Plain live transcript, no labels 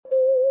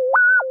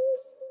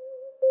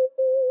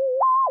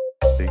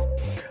Technology.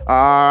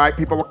 All right,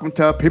 people, welcome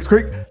to Peeps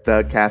Creek,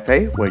 the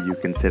cafe where you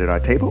can sit at our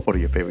table, order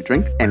your favorite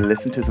drink, and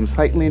listen to some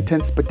slightly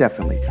intense but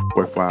definitely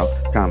worthwhile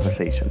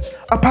conversations.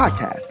 A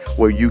podcast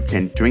where you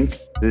can drink,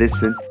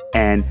 listen,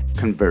 and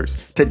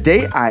converse.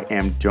 Today, I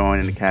am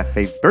joined in the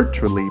cafe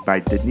virtually by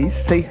Denise.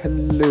 Say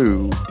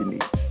hello,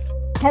 Denise.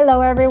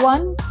 Hello,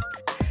 everyone.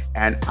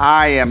 And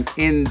I am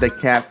in the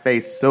cafe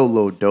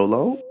solo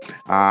dolo,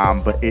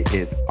 but it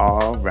is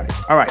all right.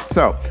 All right,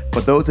 so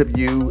for those of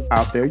you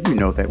out there, you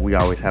know that we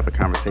always have a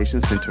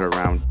conversation centered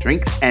around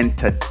drinks. And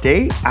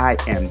today I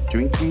am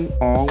drinking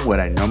on what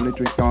I normally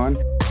drink on,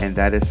 and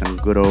that is some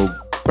good old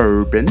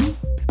bourbon.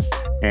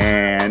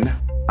 And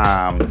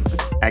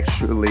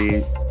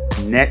actually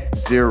net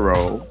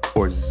zero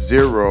or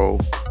zero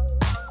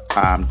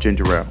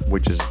ginger ale,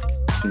 which is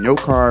no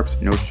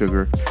carbs, no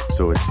sugar,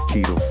 so it's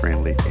keto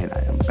friendly, and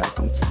I am back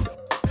on keto.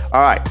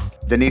 All right,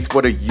 Denise,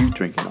 what are you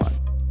drinking on?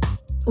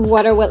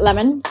 Water with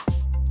lemon.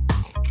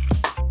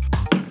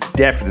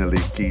 Definitely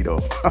keto.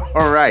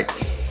 All right.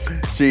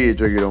 She is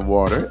drinking on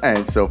water.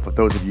 And so for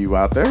those of you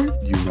out there,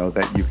 you know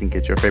that you can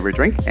get your favorite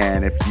drink.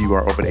 And if you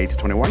are over the age of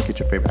 21, get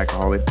your favorite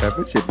alcoholic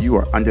beverage. If you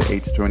are under the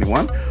age of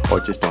 21 or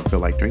just don't feel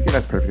like drinking,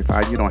 that's perfectly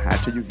fine. You don't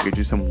have to. You can get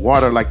you some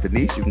water like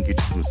Denise. You can get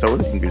you some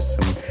soda. You can get you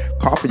some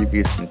coffee. You can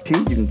get you some tea.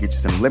 You can get you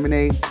some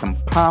lemonade, some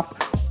pop,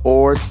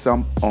 or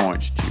some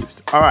orange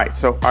juice. All right.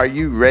 So are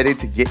you ready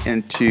to get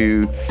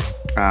into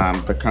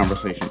the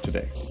conversation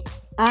today?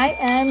 I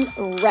am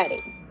ready.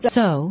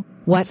 So,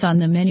 what's on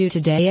the menu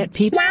today at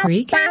Peeps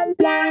Creek? Hot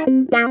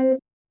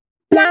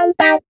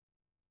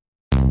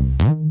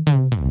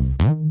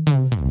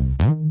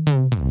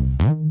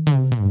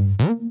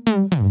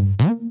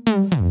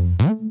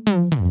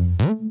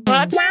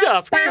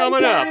stuff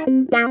coming up.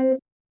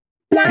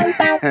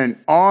 And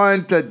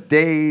on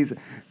today's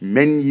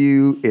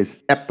menu is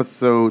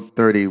episode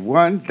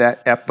 31.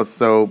 That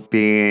episode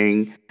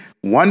being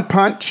One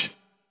Punch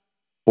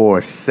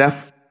or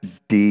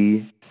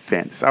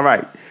Self-Defense. All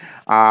right.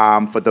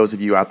 For those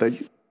of you out there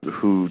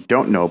who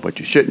don't know, but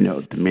you should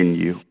know, the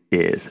menu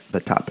is the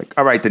topic.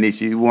 All right,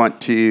 Denise, you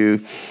want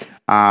to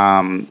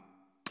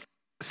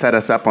set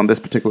us up on this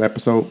particular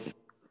episode?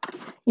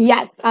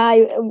 Yes,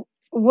 I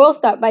will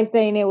start by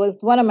saying it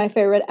was one of my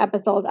favorite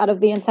episodes out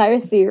of the entire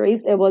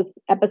series. It was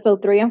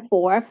episode 3 and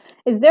 4.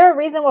 Is there a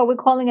reason why we're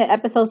calling it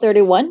episode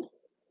 31?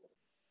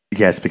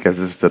 Yes, because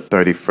this is the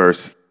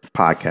 31st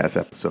podcast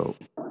episode.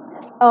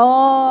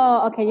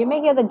 Oh, okay. You may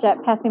hear the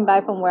jet passing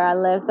by from where I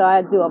live, so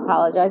I do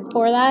apologize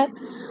for that.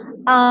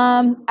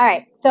 All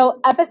right. So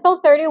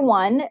episode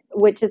 31,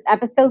 which is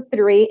episode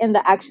 3 in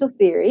the actual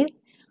series,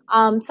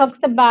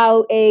 talks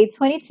about a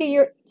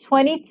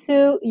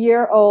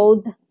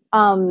 22-year-old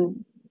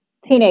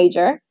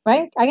teenager,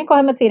 right? I can call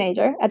him a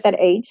teenager at that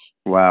age.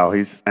 Wow,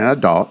 he's an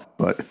adult,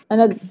 but...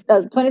 A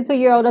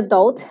 22-year-old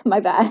adult, my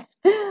bad.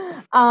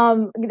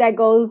 That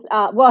goes,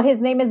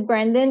 his name is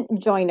Brandon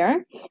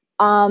Joyner.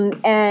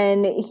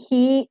 And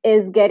he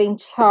is getting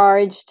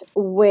charged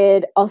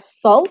with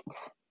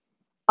assault.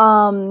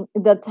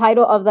 The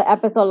title of the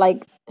episode,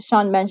 like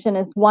Sean mentioned,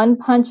 is One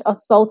Punch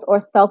Assault or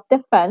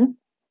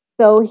Self-Defense.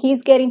 So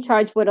he's getting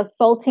charged with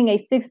assaulting a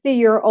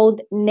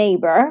 60-year-old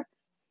neighbor,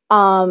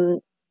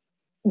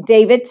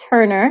 David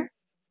Turner.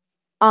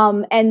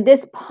 And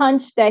this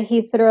punch that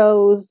he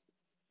throws,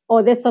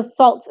 or this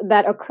assault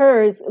that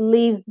occurs,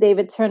 leaves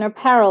David Turner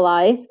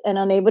paralyzed and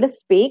unable to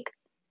speak.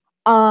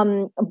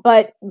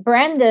 But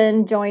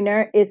Brandon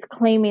Joyner is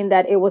claiming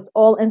that it was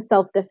all in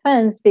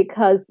self-defense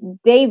because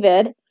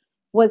David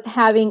was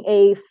having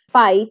a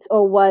fight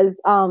or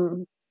was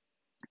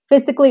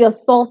physically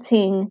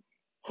assaulting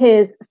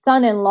his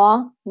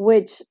son-in-law,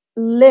 which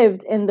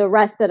lived in the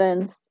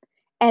residence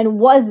and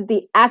was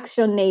the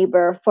actual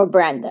neighbor for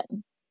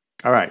Brandon.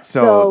 All right,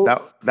 so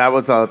that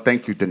was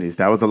thank you, Denise.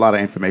 That was a lot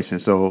of information.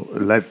 So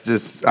let's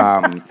just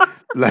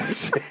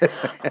let's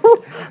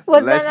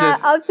was that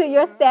not up to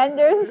your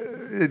standards?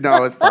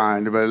 No, it's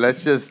fine. But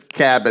let's just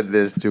cabin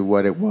this to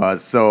what it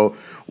was. So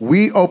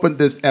we opened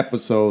this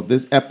episode.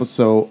 This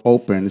episode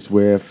opens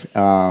with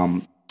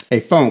a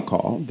phone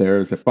call.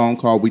 There's a phone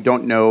call. We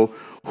don't know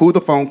who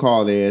the phone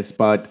call is,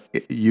 but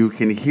you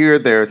can hear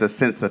there's a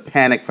sense of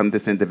panic from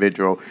this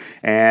individual.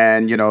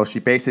 And, you know, she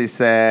basically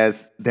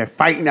says, they're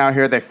fighting out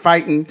here. They're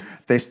fighting.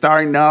 They're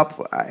starting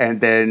up.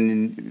 And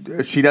then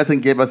she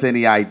doesn't give us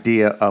any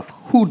idea of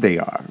who they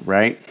are,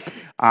 right?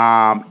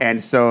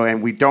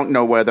 And we don't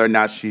know whether or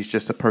not she's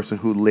just a person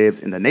who lives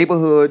in the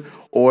neighborhood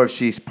or if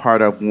she's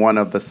part of one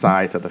of the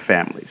sides of the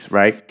families,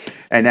 right?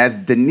 And as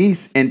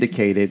Denise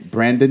indicated,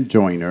 Brandon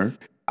Joyner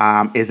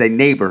is a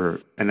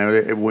neighbor. And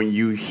when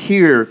you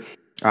hear,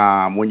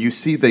 when you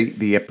see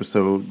the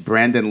episode,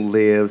 Brandon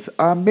lives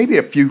maybe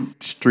a few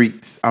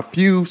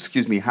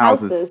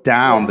houses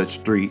down the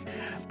street,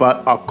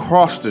 but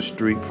across the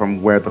street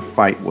from where the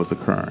fight was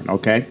occurring,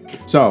 okay?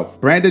 So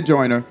Brandon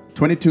Joyner,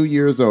 22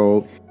 years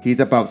old. He's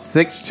about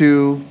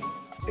 6'2".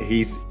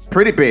 He's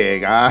pretty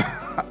big. I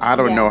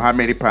don't know how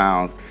many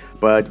pounds,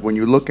 but when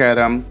you look at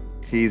him,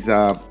 he's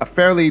a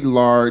fairly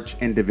large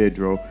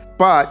individual,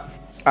 but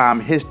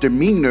his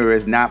demeanor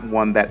is not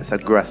one that's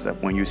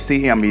aggressive. When you see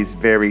him, he's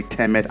very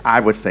timid, I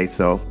would say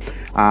so.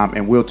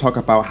 And we'll talk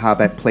about how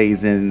that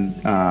plays in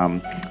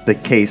the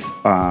case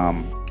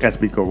as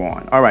we go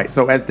on. All right,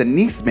 so as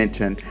Denise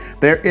mentioned,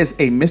 there is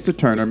a Mr.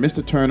 Turner.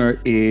 Mr. Turner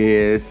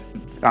is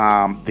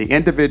the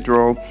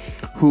individual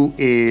who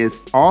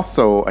is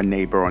also a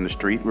neighbor on the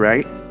street,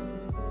 right?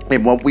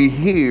 And what we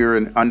hear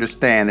and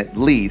understand at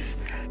least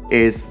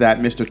is that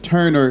Mr.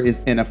 Turner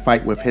is in a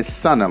fight with his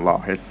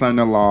son-in-law. His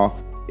son-in-law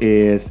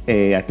is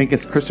I think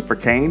it's Christopher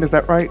Kane, is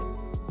that right?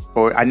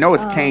 Or I know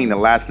it's Kane, the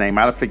last name.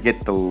 I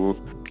forget the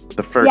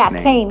first name.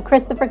 Yeah, Kane,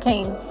 Christopher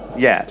Kane.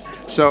 Yeah,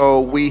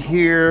 so we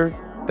hear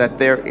that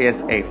there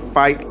is a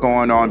fight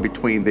going on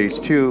between these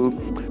two.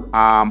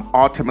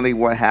 Ultimately,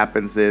 what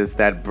happens is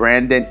that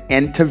Brandon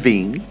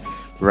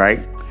intervenes,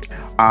 right,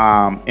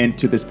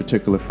 into this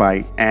particular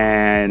fight.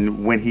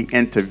 And when he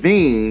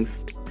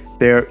intervenes,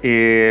 there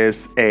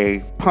is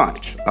a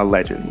punch,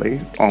 allegedly,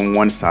 on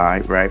one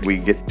side, right? We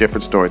get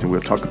different stories, and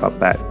we'll talk about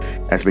that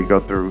as we go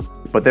through.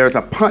 But there's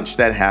a punch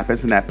that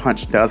happens, and that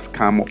punch does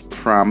come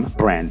from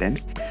Brandon.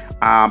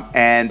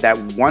 And that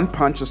one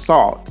punch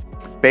assault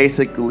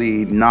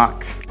basically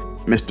knocks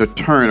Mr.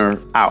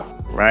 Turner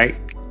out, right?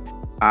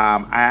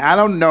 I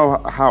don't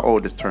know how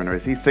old is Turner.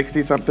 Is he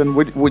 60-something?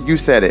 Would you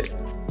said it?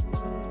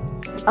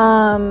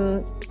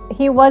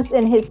 He was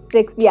in his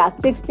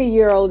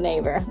 60-year-old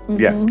neighbor. Mm-hmm.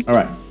 Yeah, all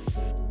right.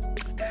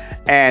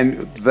 And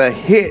the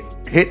hit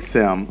hits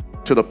him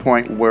to the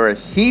point where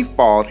he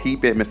falls.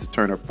 Mr.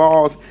 Turner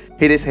falls,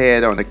 hit his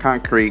head on the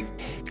concrete.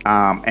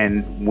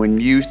 And when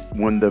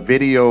the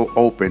video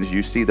opens,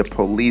 you see the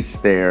police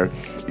there.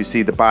 You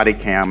see the body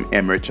cam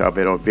image of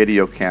it, or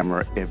video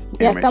camera image.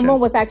 Yeah, someone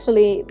was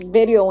actually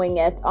videoing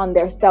it on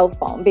their cell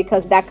phone,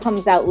 because that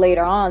comes out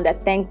later on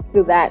that thanks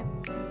to that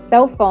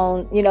cell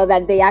phone,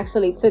 that they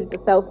actually took the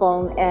cell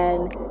phone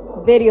and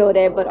videoed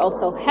it, but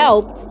also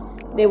helped.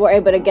 They were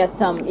able to get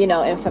some,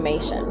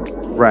 information.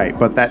 Right,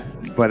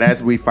 but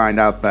as we find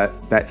out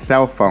that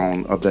cell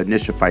phone of the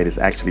initial fight is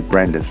actually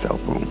Brandon's cell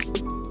phone.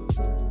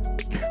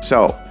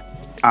 So,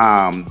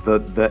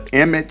 the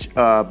image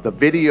of the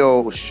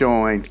video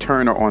showing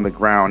Turner on the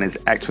ground is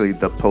actually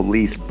the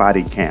police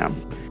body cam,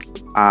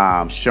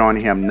 showing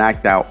him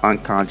knocked out,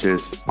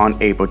 unconscious,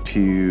 unable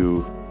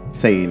to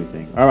say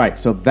anything. All right,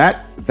 so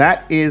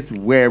that is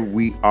where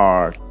we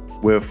are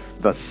with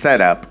the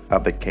setup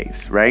of the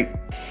case, right?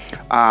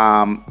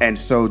 And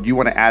so, do you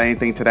want to add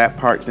anything to that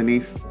part,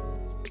 Denise?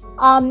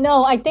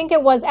 No, I think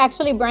it was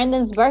actually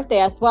Brandon's birthday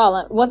as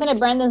well. Wasn't it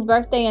Brandon's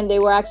birthday? And they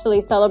were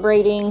actually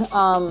celebrating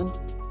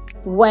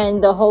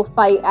when the whole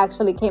fight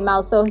actually came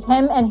out. So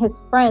him and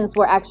his friends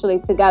were actually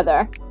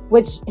together,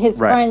 which his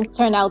friends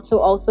turned out to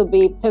also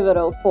be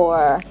pivotal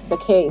for the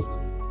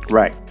case.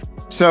 Right.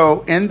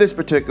 So in this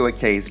particular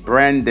case,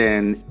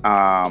 Brandon,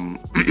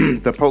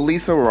 the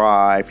police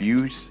arrive.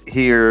 You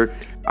hear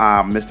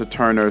Mr.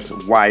 Turner's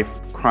wife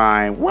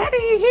crying, "Why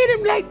did he hit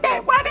him like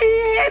that? Why did he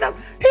hit him?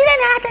 He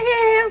didn't have to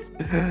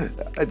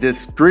hit him."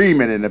 Just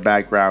screaming in the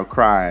background,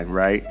 crying,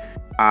 right?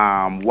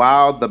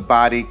 While the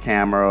body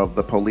camera of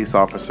the police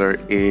officer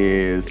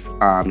is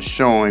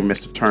showing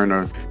Mr.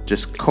 Turner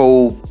just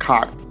cold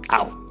cocked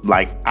out,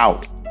 like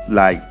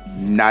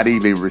not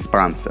even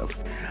responsive.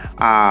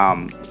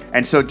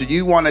 And so do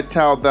you want to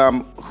tell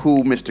them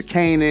who Mr.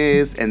 Kane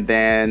is, and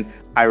then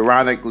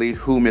ironically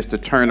who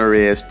Mr. Turner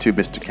is to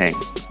Mr. Kane?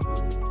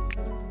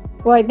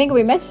 Well, I think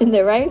we mentioned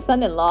it, right?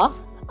 Son-in-law.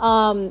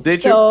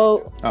 Did you?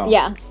 Oh.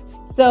 Yeah.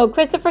 So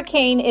Christopher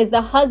Kane is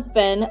the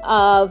husband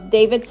of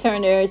David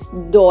Turner's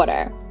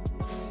daughter.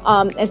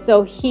 And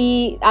so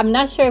I'm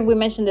not sure if we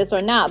mentioned this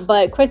or not,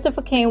 but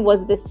Christopher Kane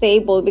was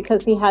disabled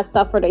because he has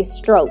suffered a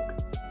stroke.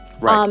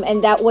 Right.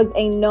 And that was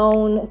a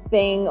known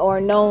thing or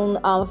known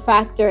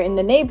factor in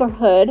the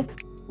neighborhood,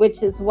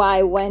 which is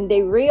why when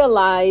they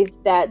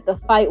realized that the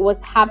fight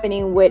was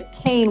happening with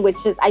Kane,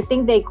 which is, I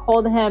think they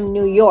called him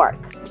New York.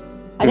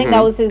 I think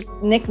that was his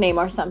nickname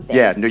or something.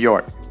 Yeah, New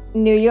York.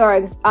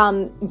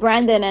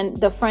 Brandon and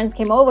the friends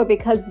came over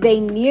because they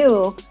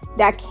knew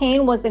that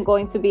Kane wasn't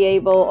going to be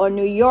able, or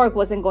New York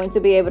wasn't going to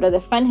be able to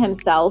defend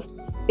himself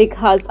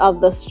because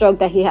of the stroke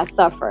that he has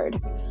suffered.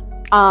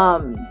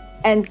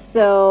 And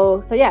so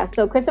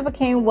Christopher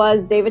Kane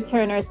was David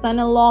Turner's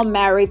son-in-law,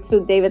 married to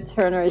David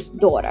Turner's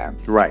daughter.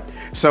 Right.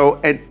 So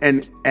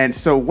and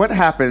so what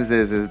happens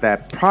is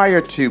that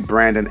prior to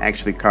Brandon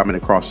actually coming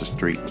across the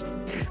street,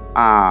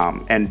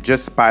 and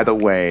just by the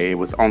way, it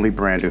was only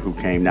Brandon who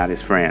came, not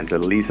his friends,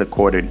 at least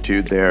according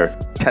to their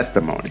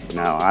testimony.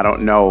 Now, I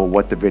don't know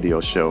what the video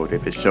showed.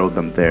 If it showed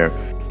them there,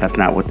 that's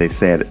not what they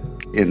said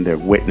in their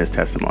witness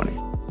testimony.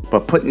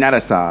 But putting that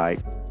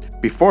aside,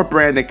 before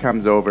Brandon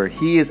comes over,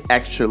 he is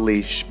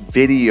actually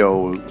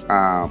videoing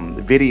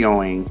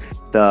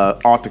the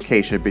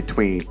altercation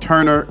between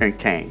Turner and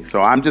Kane.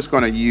 So I'm just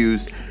going to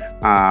use,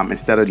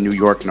 instead of New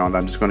York and all that,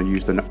 I'm just going to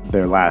use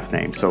their last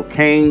name. So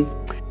Kane,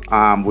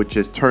 which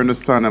is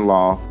Turner's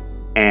son-in-law,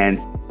 and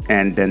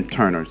then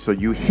Turner. So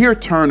you hear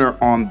Turner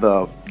on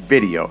the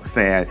video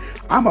saying,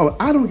 I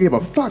don't give a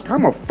fuck.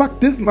 I'm gonna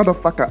fuck this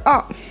motherfucker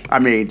up. I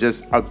mean,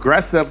 just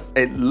aggressive.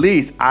 At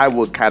least I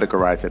would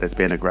categorize it as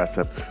being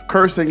aggressive.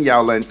 Cursing,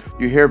 yelling,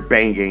 you hear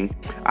banging.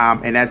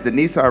 And as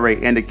Denise already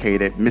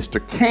indicated, Mr.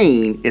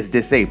 Kane is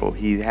disabled.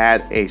 He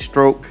had a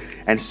stroke,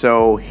 and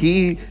so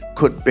he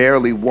could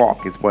barely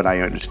walk, is what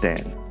I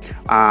understand.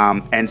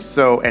 And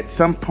so at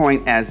some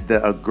point, as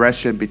the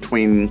aggression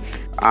between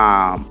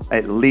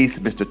at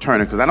least Mr.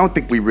 Turner, because I don't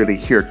think we really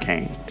hear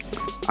Kane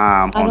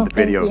on the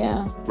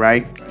video,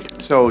 right?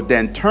 So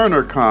then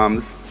Turner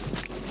comes,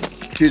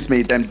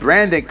 then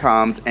Brandon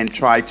comes and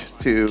tries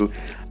to,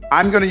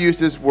 I'm going to use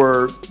this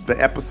word,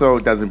 the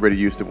episode doesn't really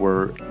use the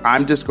word,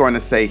 I'm just going to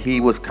say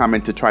he was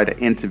coming to try to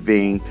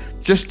intervene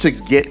just to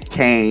get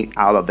Kane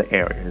out of the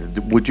area.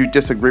 Would you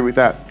disagree with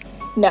that?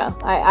 No,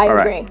 I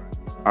agree.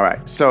 All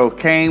right. So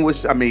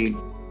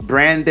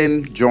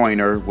Brandon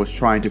Joyner was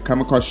trying to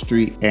come across the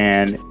street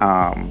and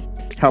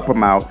help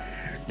him out.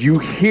 You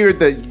hear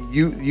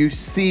you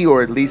see,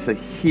 or at least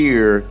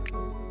hear,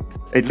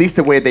 at least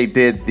the way they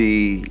did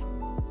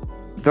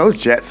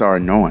those jets are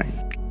annoying.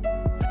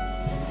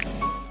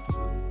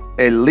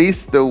 At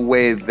least the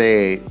way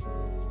they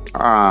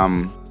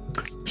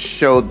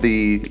showed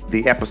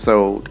the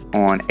episode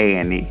on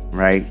A&E,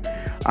 right?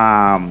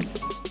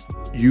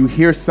 You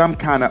hear some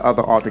kind of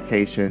other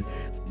altercation.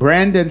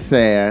 Brandon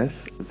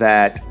says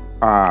that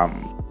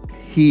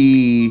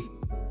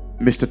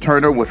Mr.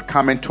 Turner was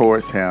coming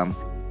towards him,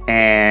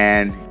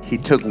 and he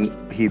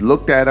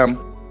looked at him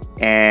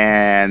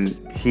and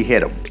he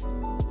hit him,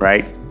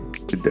 right?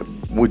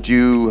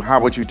 How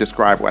would you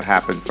describe what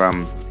happened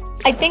from?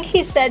 I think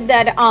he said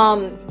that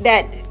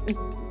that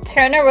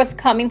Turner was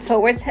coming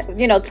towards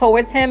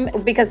him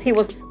because he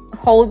was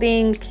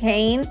holding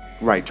Kane.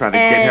 Right, trying to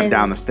get him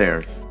down the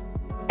stairs.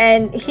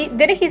 And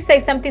he say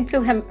something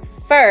to him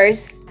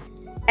first,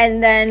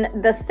 and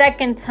then the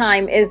second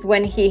time is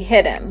when he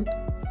hit him.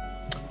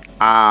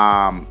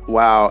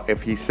 Well,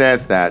 if he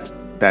says that,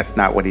 that's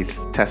not what he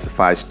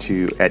testifies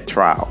to at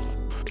trial.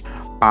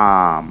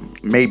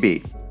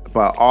 Maybe,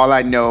 but all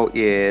I know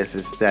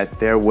is that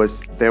there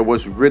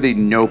was really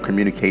no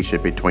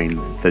communication between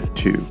the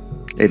two,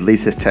 at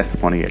least his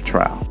testimony at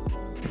trial.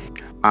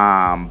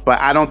 But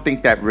I don't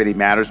think that really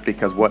matters,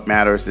 because what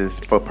matters is,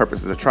 for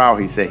purposes of trial,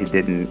 he said he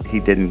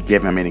didn't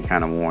give him any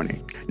kind of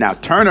warning. Now,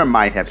 Turner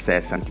might have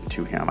said something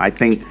to him. I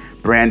think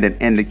Brandon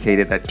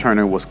indicated that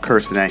Turner was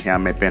cursing at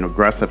him and been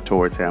aggressive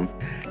towards him,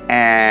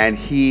 and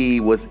he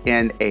was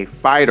in a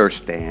fighter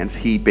stance.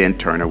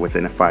 Turner was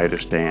in a fighter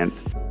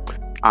stance,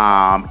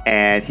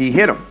 and he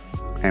hit him.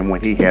 And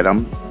when he hit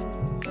him,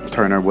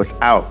 Turner was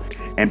out.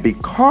 And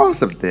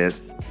because of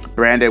this,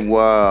 Brandon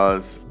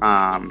was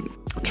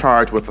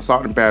charged with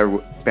assault and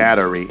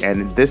battery,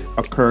 and this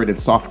occurred in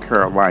South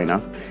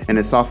Carolina. And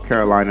in South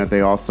Carolina,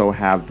 they also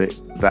have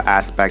the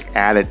aspect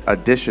added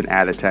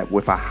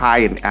with a high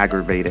and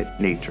aggravated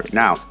nature.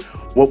 Now,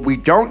 what we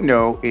don't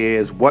know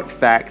is what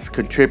facts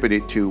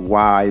contributed to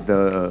why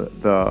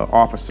the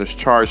officers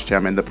charged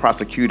him, and the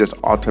prosecutors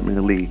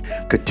ultimately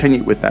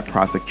continued with that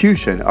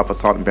prosecution of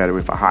assault and battery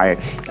with a high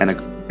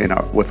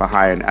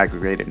and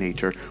aggravated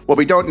nature. What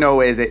we don't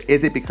know is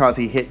it because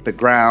he hit the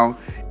ground,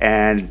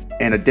 and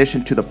in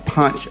addition to the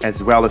punch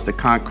as well as the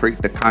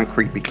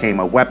concrete became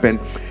a weapon.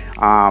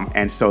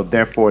 And so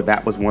therefore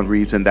that was one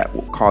reason that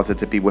caused it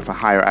to be with a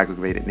higher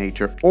aggravated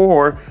nature.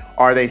 Or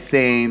are they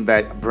saying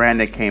that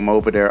Brandon came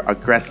over there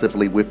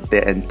aggressively with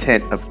the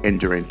intent of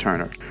injuring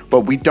Turner?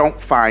 But we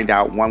don't find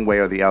out one way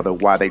or the other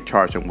why they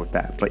charge him with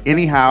that. But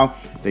anyhow,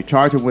 they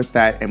charge him with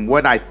that. And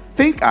what I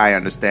think I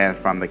understand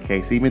from the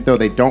case, even though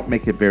they don't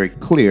make it very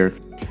clear,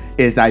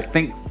 is I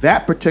think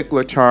that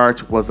particular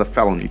charge was a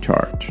felony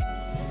charge.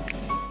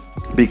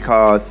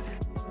 Because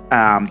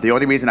the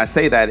only reason I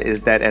say that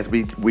is that as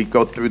we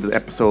go through the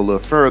episode a little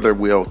further,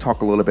 we'll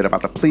talk a little bit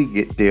about the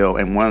plea deal,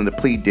 and one of the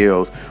plea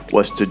deals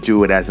was to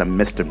do it as a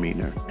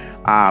misdemeanor.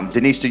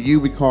 Denise, do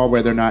you recall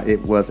whether or not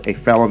it was a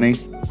felony?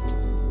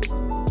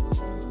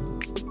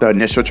 The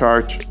initial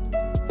charge?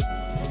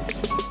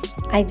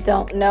 I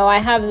don't know. I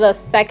have the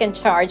second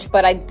charge,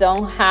 but I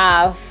don't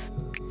have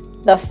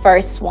the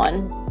first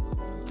one.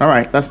 All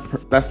right,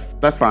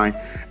 that's fine.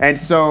 And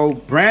so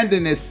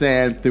Brandon is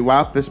saying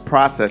throughout this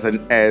process and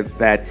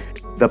that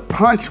the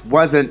punch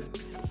wasn't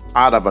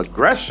out of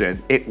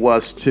aggression; it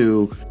was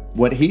to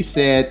what he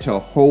said to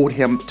hold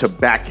him, to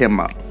back him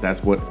up.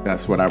 That's what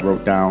I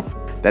wrote down.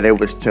 That it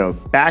was to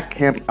back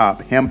him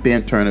up, him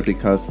being Turner,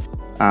 because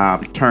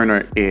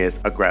Turner is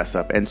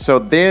aggressive. And so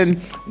then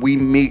we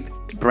meet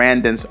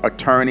Brandon's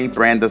attorney.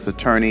 Brandon's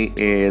attorney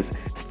is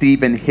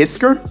Stephen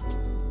Hisker.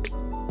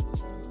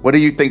 What do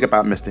you think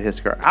about Mr.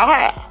 Hisker?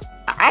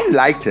 I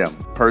liked him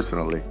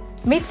personally.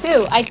 Me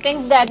too. I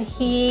think that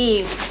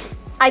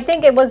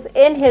it was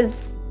in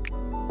his,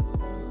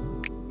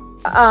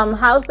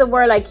 how's the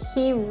word? Like,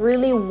 he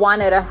really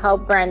wanted to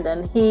help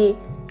Brandon. He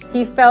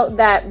felt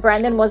that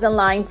Brandon wasn't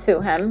lying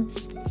to him.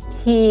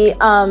 He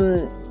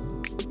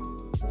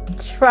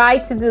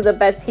tried to do the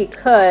best he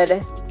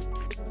could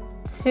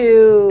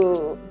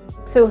to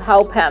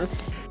help him.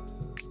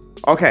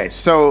 Okay,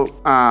 so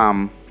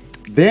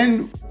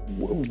then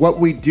what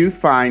we do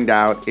find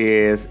out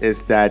is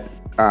that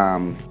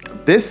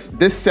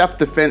this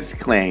self-defense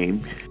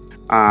claim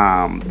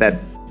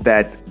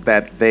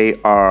that they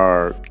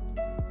are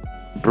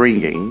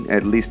bringing,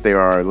 at least they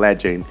are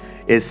alleging,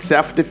 is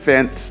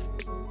self-defense.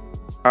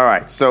 All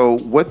right, so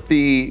what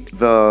the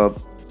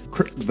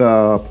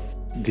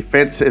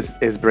defense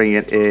is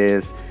bringing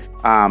is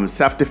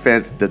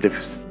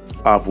self-defense,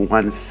 of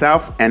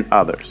oneself and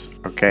others.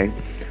 Okay,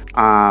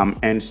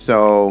 and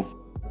so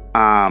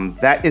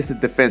that is the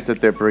defense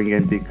that they're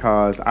bringing,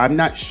 because I'm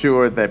not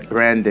sure that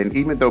Brandon,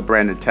 even though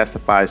Brandon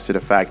testifies to the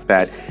fact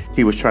that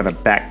he was trying to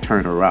back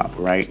Turner up,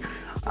 right?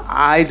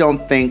 I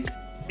don't think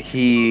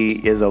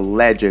he is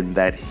alleging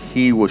that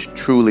he was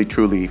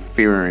truly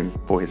fearing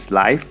for his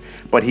life,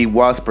 but he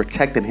was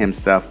protecting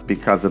himself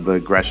because of the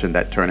aggression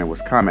that Turner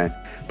was coming.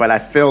 But I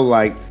feel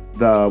like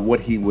what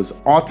he was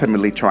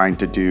ultimately trying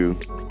to do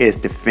is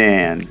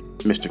defend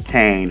Mr.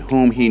 Kane,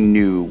 whom he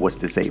knew was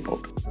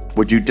disabled.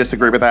 Would you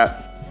disagree with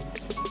that?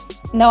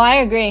 No, I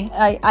agree.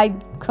 I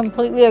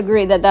completely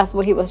agree that that's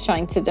what he was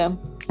trying to do.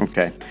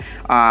 Okay.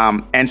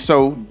 And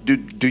so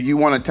do you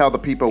want to tell the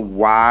people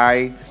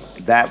why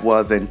that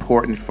was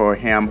important for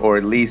him, or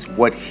at least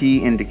what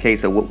he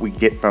indicates or what we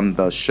get from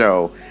the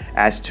show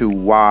as to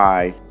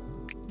why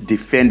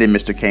defending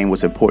Mr. Kane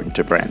was important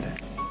to Brandon?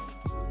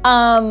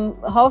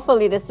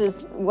 Hopefully this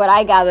is what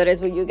I gathered is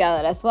what you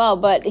gathered as well,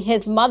 but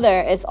his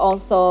mother is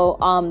also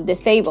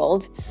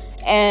disabled,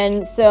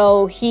 and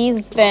so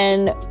he's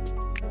been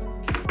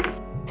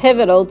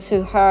pivotal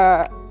to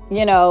her,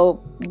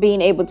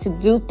 being able to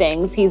do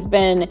things. He's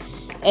been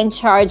in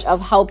charge of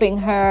helping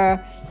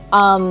her.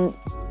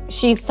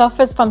 She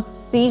suffers from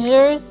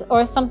seizures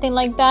or something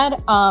like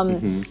that.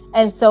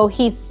 And so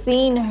he's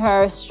seen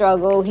her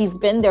struggle. He's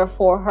been there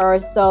for her.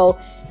 So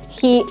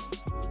he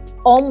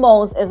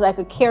almost is like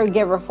a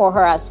caregiver for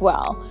her as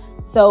well.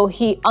 So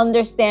he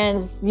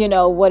understands,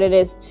 what it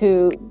is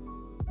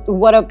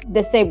what a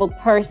disabled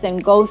person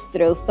goes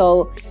through.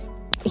 So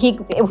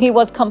he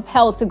was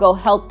compelled to go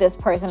help this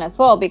person as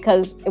well,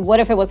 because what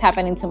if it was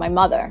happening to my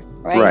mother,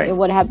 right? It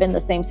would have been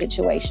the same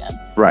situation.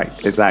 Right,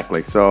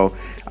 exactly. So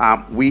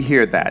we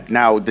hear that.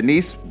 Now,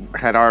 Denise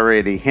had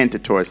already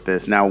hinted towards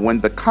this. Now, when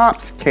the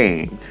cops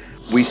came,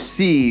 we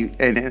see,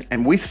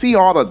 and we see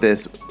all of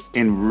this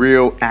in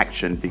real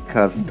action,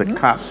 because the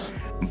cops'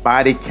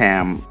 body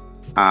cam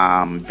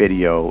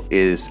video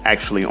is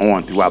actually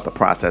on throughout the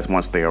process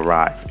once they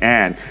arrive.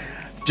 And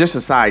just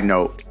a side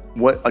note,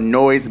 what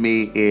annoys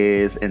me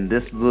is in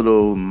this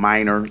little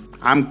minor,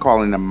 I'm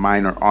calling it a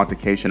minor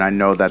altercation. I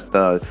know that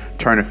the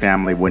Turner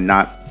family would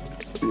not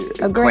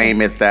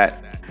claim it's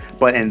that,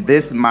 but in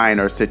this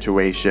minor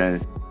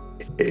situation,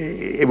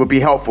 it would be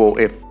helpful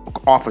if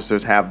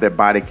officers have their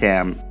body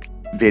cam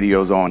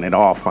videos on at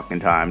all fucking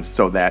times,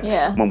 so that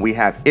when we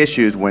have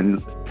issues, when,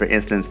 for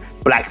instance,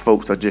 black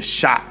folks are just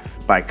shot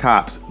by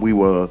cops, we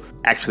will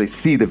actually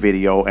see the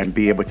video and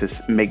be able to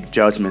make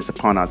judgments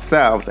upon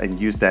ourselves and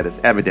use that as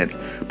evidence,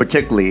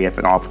 particularly if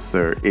an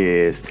officer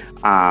is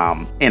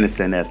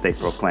innocent as they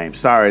proclaim.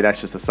 Sorry,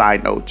 that's just a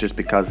side note, just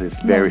because it's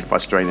very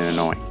frustrating and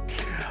annoying.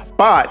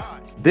 But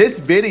this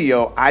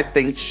video, I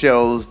think,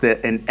 shows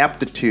the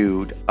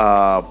ineptitude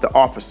of the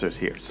officers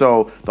here.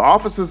 So the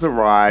officers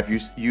arrive,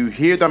 you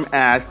hear them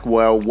ask,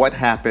 well, what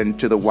happened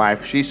to the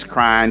wife? She's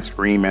crying,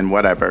 screaming,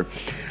 whatever.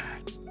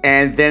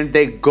 And then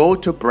they go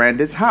to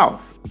Brandon's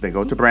house.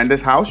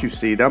 You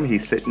see them.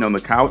 He's sitting on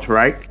the couch,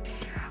 right?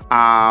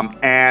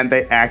 And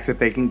they ask if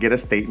they can get a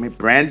statement.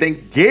 Brandon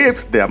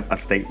gives them a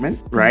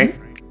statement, right?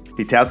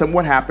 He tells them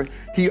what happened.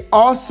 He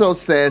also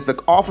says, the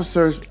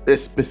officers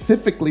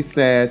specifically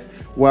says,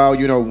 well,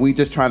 we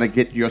just trying to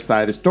get your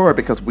side of the story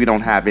because we don't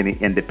have any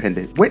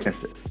independent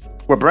witnesses.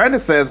 Well, Brandon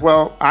says,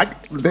 well,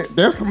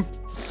 there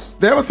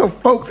were some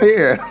folks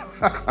here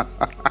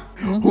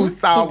who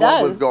saw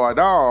what was going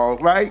on,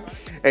 right?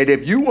 And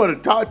if you want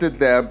to talk to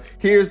them,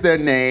 here's their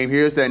name,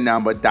 here's their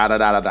number,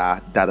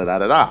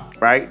 da-da-da-da-da,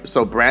 right?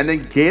 So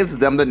Brandon gives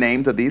them the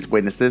names of these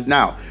witnesses.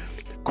 Now,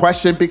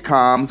 question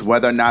becomes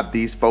whether or not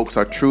these folks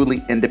are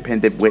truly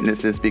independent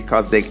witnesses,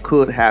 because they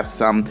could have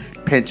some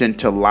penchant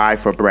to lie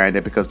for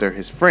Brandon because they're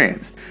his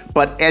friends.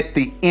 But at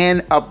the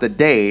end of the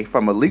day,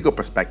 from a legal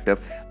perspective,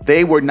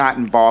 they were not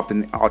involved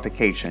in the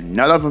altercation.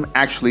 None of them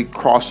actually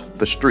crossed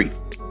the street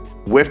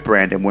with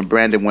Brandon when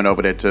Brandon went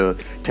over there to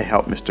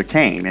help Mr.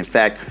 Kane. In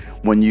fact,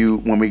 when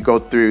we go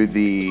through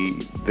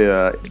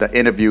the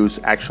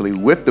interviews actually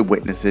with the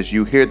witnesses,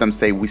 you hear them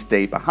say, we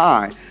stayed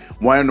behind.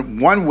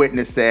 One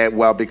witness said,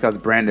 well, because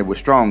Brandon was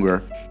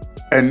stronger.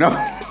 And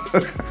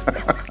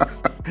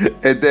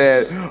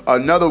then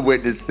another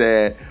witness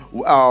said,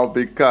 oh,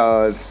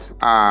 because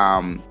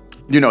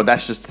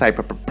that's just the type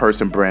of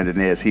person Brandon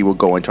is. He will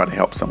go and try to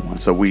help someone.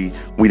 So we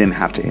didn't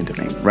have to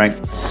intervene, right?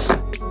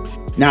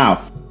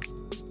 Now,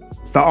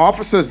 the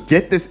officers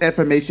get this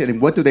information,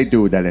 and what do they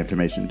do with that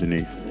information,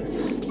 Denise?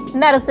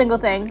 Not a single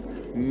thing.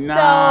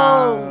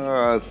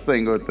 Not a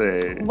single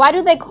thing. Why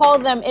do they call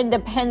them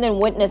independent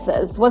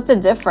witnesses? What's the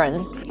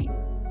difference?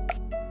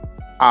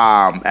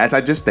 as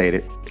I just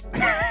stated.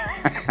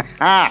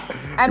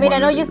 I mean, I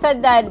know you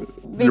said that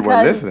You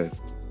weren't because listening.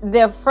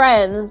 they're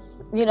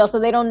friends, so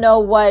they don't know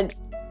what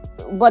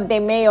they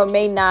may or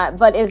may not.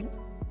 But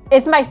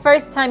it's my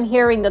first time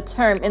hearing the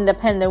term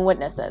independent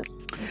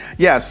witnesses.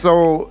 Yeah,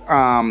 so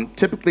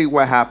typically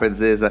what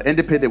happens is an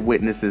independent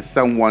witness is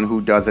someone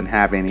who doesn't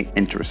have any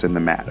interest in the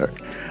matter.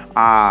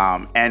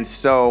 And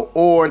so,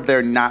 or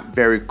they're not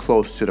very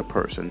close to the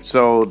person.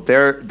 So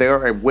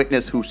they're a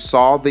witness who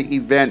saw the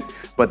event,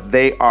 but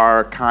they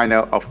are kind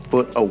of a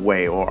foot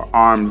away or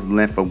arm's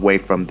length away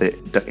from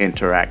the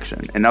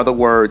interaction. In other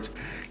words,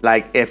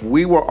 like if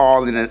we were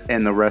all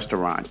in the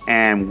restaurant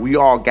and we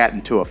all got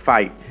into a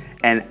fight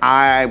and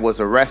I was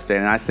arrested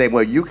and I say,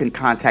 well, you can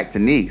contact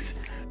Denise,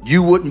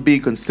 you wouldn't be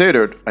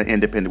considered an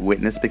independent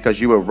witness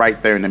because you were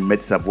right there in the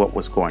midst of what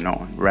was going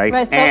on, right?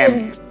 Right, so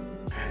and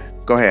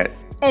go ahead.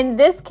 In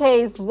this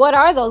case, what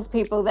are those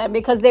people then?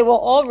 Because they were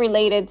all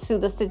related to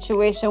the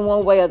situation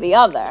one way or the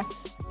other.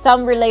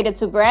 Some related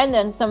to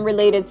Brandon, some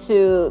related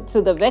to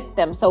the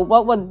victim. So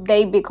what would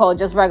they be called?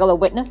 Just regular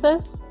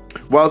witnesses?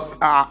 Well,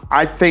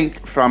 I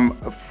think from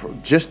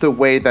just the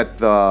way that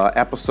the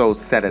episode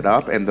set it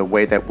up and the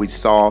way that we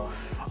saw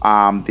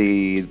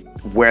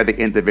where the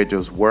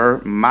individuals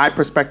were, my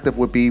perspective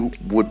would be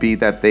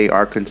that they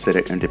are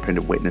considered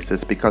independent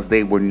witnesses because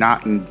they were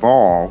not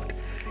involved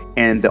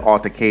in the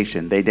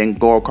altercation. They didn't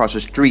go across the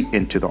street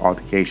into the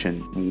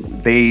altercation.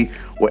 They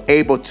were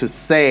able to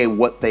say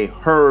what they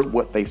heard,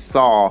 what they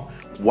saw,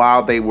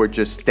 while they were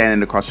just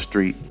standing across the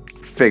street,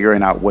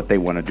 figuring out what they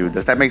want to do.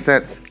 Does that make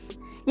sense?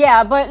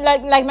 Yeah, but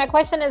like my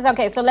question is,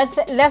 okay, so let's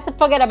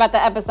forget about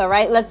the episode,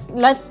 right?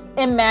 Let's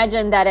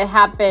imagine that it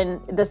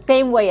happened the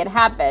same way it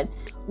happened.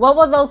 What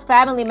will those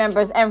family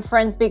members and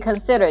friends be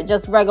considered?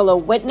 Just regular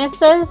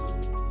witnesses?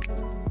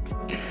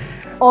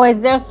 Or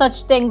is there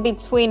such thing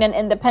between an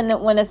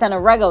independent witness and a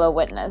regular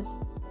witness?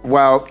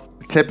 Well,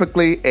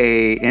 typically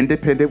a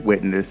independent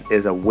witness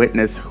is a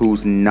witness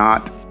who's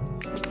not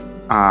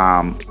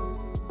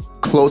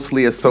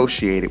closely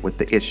associated with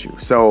the issue.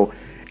 So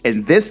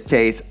in this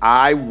case,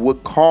 I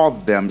would call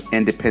them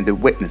independent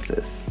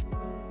witnesses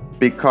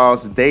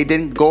because they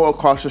didn't go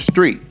across the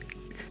street.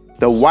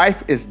 The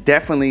wife is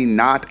definitely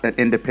not an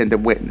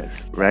independent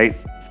witness, right?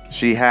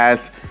 She's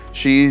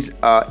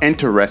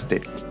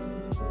interested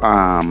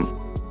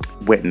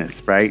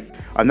witness, right?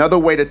 Another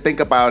way to think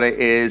about it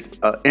is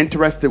an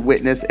interested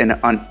witness and an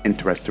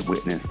uninterested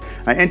witness.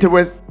 An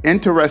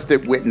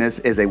interested witness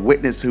is a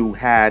witness who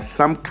has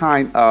some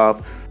kind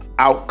of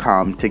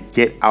outcome to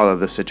get out of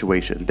the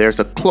situation. There's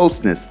a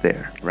closeness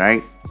there,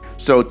 right?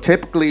 So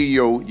typically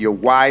your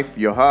wife,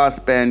 your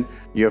husband,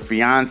 your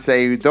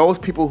fiance, those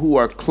people who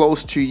are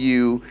close to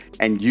you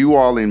and you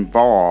all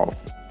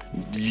involved,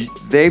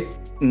 they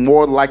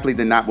more likely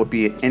than not would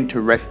be an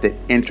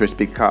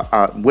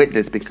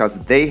witness because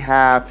they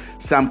have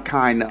some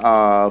kind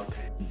of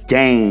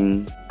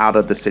gain out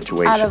of the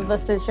situation. Out of the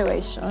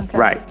situation. Okay.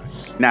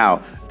 Right.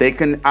 Now,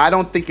 I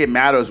don't think it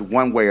matters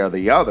one way or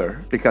the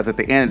other because at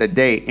the end of the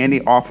day,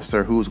 any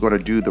officer who's going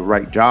to do the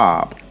right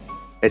job,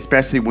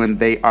 especially when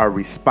they are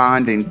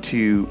responding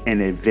to an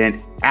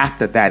event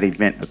after that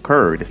event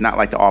occurred, it's not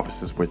like the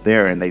officers were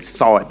there and they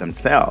saw it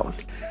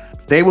themselves.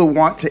 They will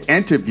want to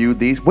interview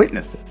these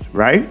witnesses,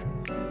 right?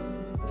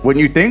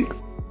 Wouldn't you think?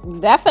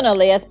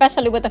 Definitely,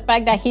 especially with the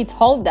fact that he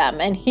told them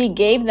and he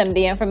gave them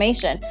the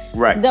information.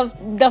 Right.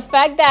 The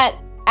fact that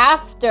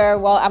after,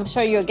 well, I'm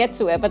sure you'll get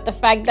to it, but the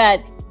fact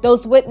that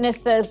those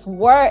witnesses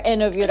were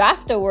interviewed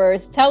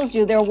afterwards tells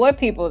you there were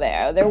people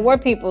there. There were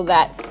people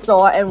that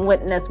saw and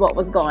witnessed what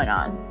was going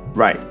on.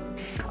 Right.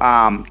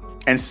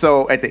 And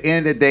so at the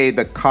end of the day,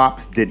 the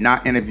cops did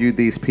not interview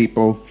these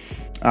people.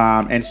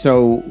 And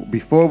so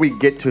before we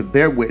get to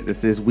their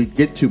witnesses, we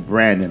get to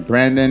Brandon.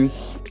 Brandon,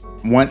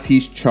 once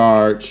he's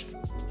charged,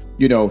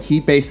 he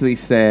basically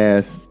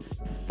says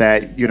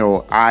that,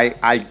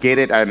 I get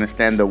it. I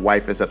understand the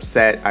wife is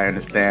upset. I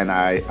understand.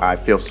 I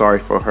feel sorry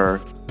for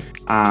her.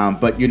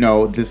 But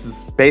this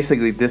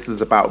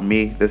is about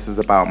me. This is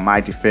about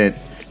my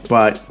defense.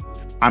 But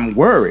I'm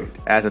worried.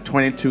 As a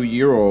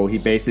 22-year-old, he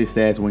basically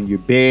says, when you're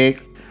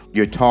big,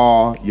 you're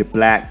tall, you're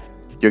black,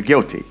 you're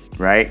guilty,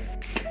 right?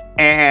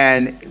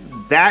 And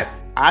that,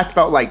 I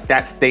felt like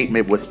that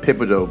statement was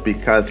pivotal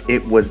because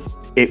it was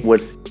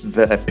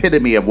the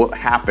epitome of what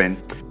happened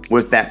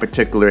with that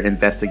particular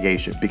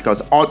investigation.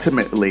 Because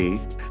ultimately,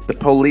 the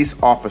police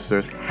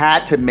officers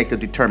had to make a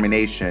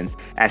determination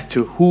as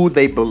to who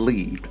they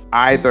believed,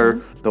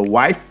 either the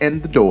wife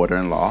and the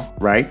daughter-in-law,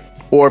 right,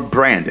 or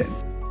Brandon.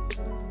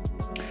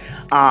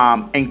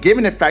 And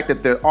given the fact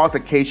that the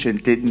altercation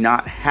did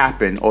not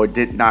happen or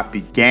did not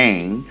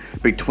begin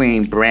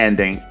between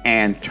Brandon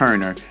and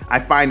Turner, I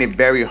find it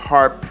very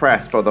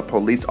hard-pressed for the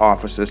police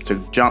officers to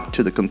jump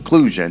to the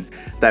conclusion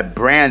that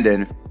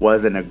Brandon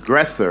was an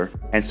aggressor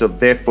and so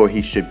therefore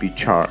he should be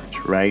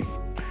charged, right?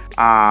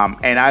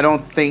 And I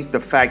don't think the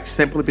fact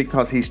simply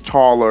because he's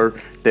taller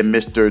than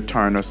Mr.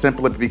 Turner,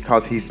 simply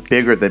because he's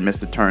bigger than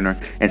Mr. Turner,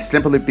 and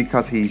simply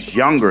because he's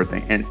younger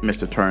than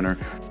Mr. Turner,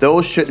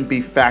 those shouldn't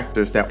be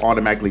factors that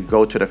automatically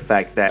go to the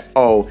fact that,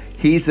 oh,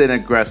 he's an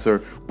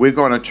aggressor. We're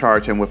going to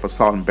charge him with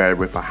assault and battery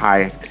with a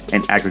high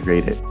and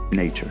aggregated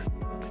nature.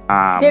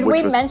 Did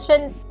we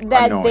mention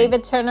that annoying.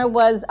 David Turner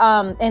was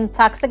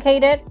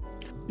intoxicated?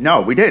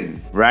 No, we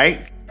didn't,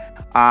 right?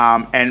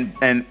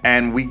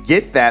 And we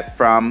get that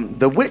from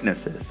the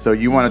witnesses. So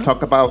you want to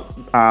talk about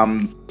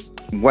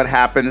what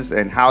happens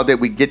and how did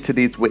we get to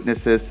these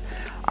witnesses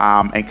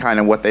and kind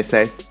of what they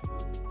say?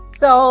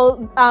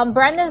 So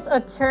Brandon's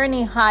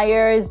attorney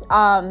hires,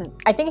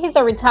 I think he's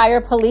a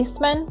retired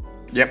policeman.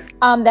 Yep.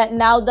 That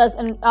now does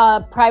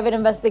a private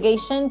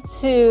investigation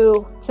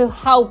to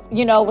help,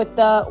 with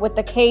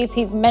the case.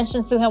 He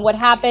mentions to him what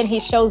happened. He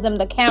shows them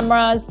the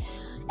cameras.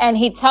 And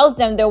he tells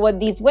them there were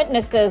these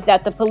witnesses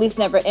that the police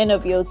never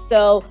interviewed.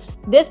 So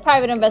this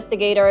private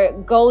investigator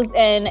goes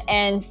in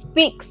and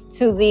speaks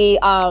to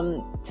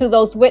to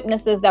those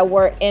witnesses that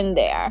were in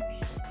there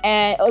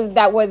and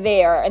that were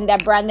there and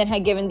that Brandon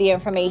had given the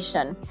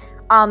information.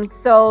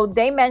 So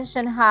they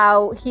mention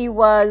how he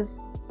was,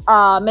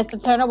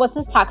 Mr. Turner was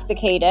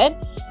intoxicated.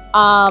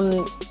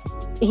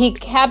 He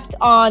kept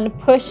on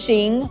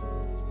pushing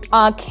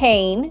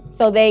Cain.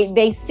 So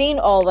they seen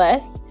all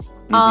this.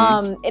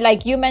 Mm-hmm.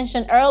 Like you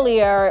mentioned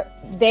earlier,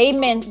 they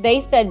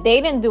said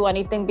they didn't do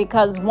anything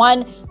because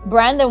one,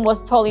 Brandon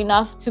was tall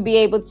enough to be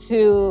able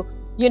to,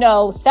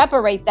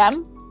 separate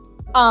them.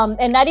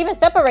 And not even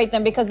separate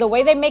them because the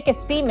way they make it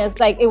seem is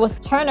like it was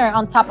Turner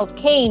on top of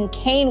Cain.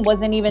 Cain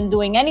wasn't even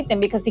doing anything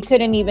because he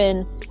couldn't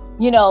even,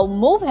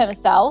 move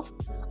himself.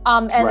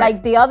 And right.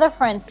 Like the other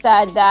friend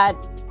said that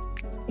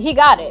he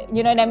got it.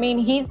 You know what I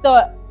mean?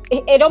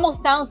 It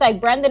almost sounds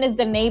like Brandon is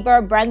the neighbor.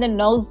 Brandon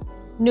knows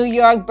New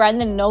York.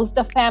 Brandon knows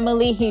the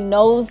family. He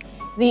knows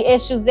the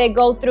issues they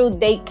go through.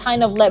 They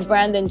kind of let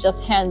Brandon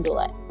just handle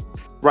it.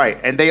 Right.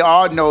 And they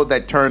all know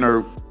that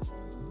Turner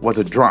was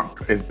a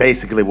drunk is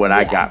basically what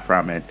I got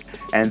from it.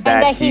 And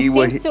that he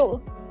seems to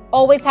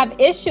always have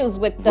issues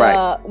with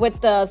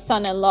the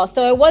son-in-law.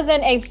 So it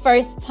wasn't a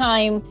first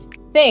time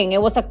thing.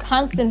 It was a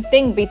constant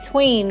thing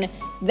between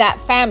that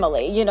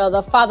family.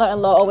 The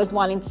father-in-law always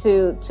wanting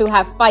to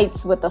have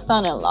fights with the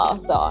son-in-law.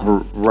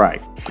 So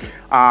right.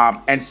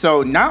 And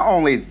so not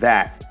only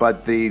that,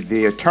 but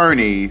the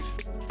attorneys,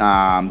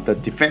 the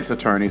defense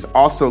attorneys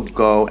also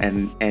go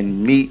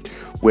and meet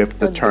with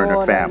the Turner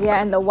daughter, family.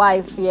 Yeah, and the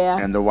wife, yeah.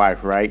 And the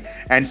wife, right?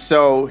 And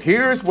so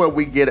here's where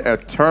we get a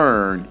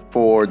turn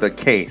for the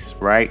case,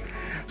 right?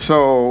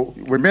 So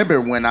remember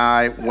when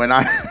I when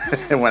I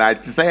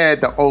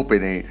said the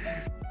opening,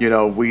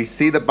 we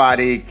see the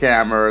body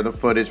camera, the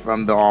footage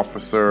from the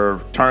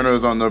officer.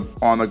 Turner's on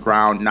the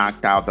ground,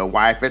 knocked out. The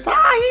wife is, he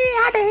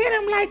had to hit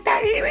him like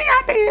that. He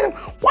had to hit him.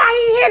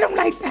 Why he hit him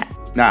like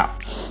that? Now,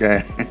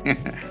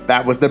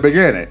 that was the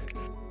beginning.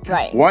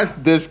 Right. Once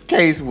this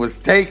case was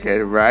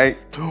taken, right?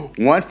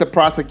 Once the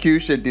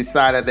prosecution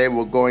decided they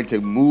were going to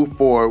move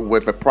forward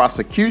with a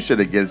prosecution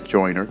against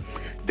Joyner,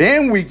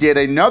 then we get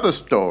another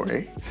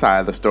side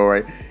of the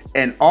story,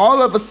 and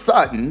all of a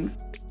sudden,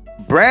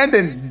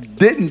 Brandon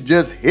didn't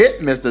just hit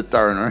Mr.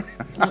 Turner.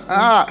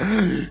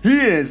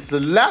 He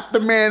slapped the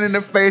man in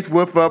the face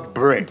with a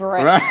brick.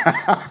 Right?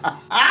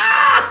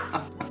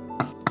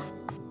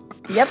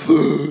 Yep.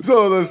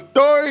 So the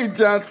story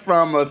jumps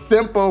from a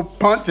simple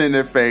punch in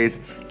the face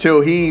till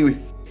he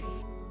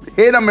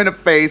hit him in the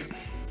face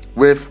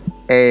with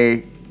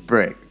a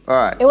brick. All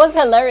right. It was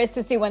hilarious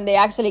to see when they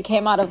actually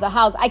came out of the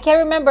house. I can't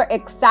remember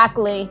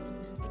exactly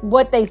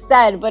what they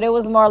said, but it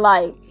was more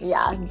like,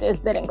 yeah,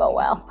 this didn't go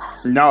well.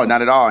 No,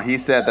 not at all. He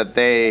said that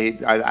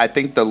I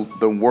think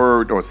the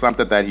word or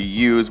something that he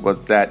used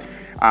was that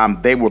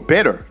they were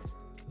bitter.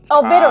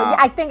 Oh, bitter.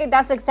 I think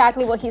that's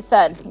exactly what he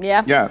said.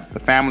 Yeah. Yeah, the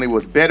family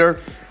was bitter.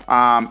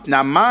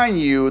 Now,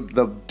 mind you,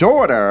 the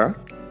daughter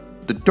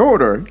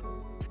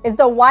is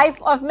the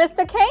wife of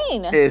Mr.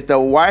 Cain. Is the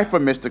wife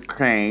of Mr.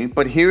 Cain,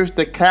 but here's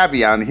the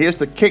caveat and here's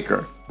the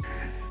kicker.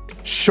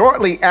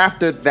 Shortly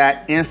after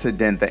that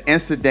incident, the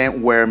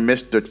incident where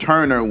Mr.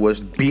 Turner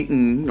was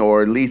beaten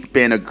or at least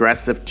been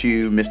aggressive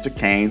to Mr.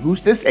 Cain,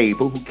 who's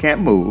disabled, who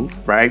can't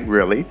move, right?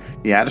 Really,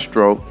 he had a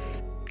stroke.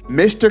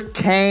 Mr.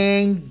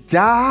 Cain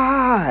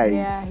dies.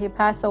 Yeah, he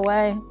passed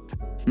away.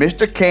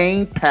 Mr.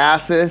 Cain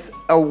passes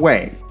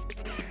away.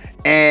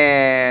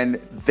 And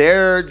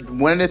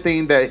one of the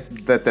things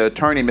that the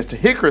attorney, Mr.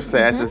 Hicker,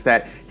 says is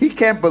that he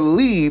can't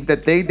believe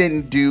that they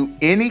didn't do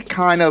any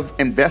kind of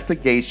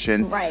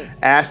investigation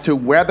as to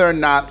whether or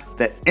not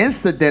the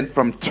incident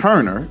from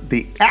Turner,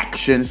 the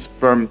actions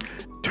from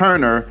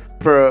Turner,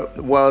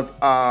 was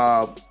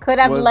could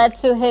have led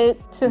to him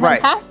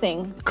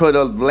passing. Could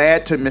have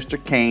led to Mr.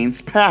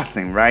 Cain's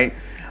passing, right?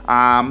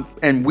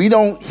 And we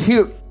don't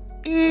hear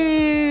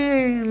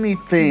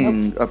anything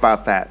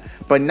about that.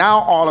 But now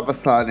all of a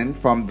sudden,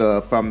 from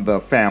the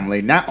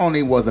family, not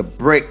only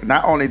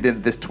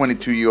did this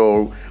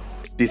 22-year-old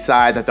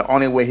decide that the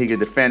only way he could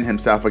defend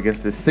himself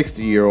against this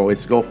 60-year-old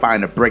is to go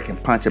find a brick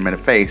and punch him in the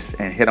face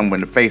and hit him in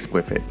the face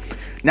with it.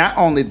 Not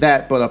only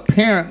that, but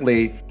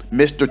apparently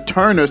Mr.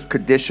 Turner's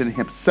condition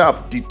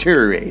himself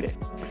deteriorated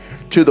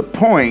to the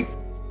point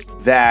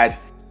that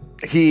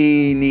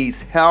he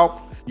needs help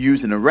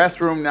using the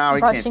restroom now.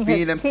 He can't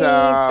feed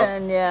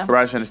himself.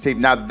 Brushing his teeth.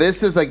 Now,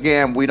 this is,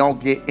 again, we don't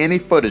get any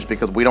footage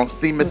because we don't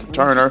see Mr.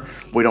 Turner.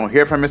 We don't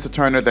hear from Mr.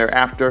 Turner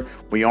thereafter.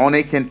 We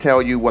only can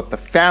tell you what the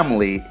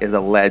family is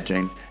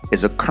alleging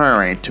is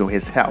occurring to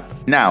his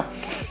health. Now,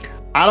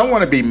 I don't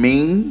want to be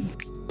mean,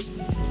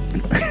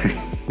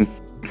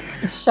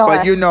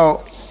 but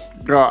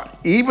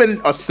even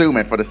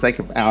assuming for the sake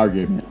of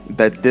argument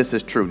that this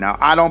is true. Now,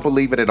 I don't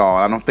believe it at all.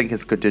 I don't think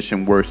his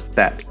condition worse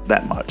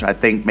that much. I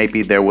think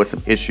maybe there was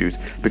some issues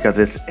because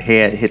his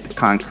head hit the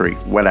concrete,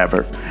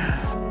 whatever.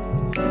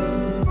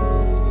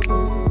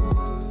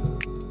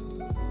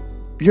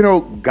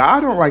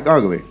 God don't like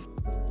ugly.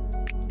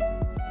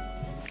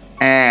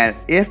 And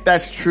if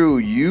that's true,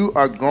 you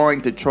are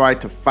going to try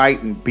to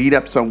fight and beat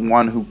up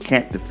someone who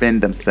can't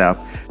defend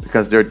themselves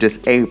because they're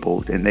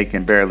disabled and they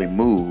can barely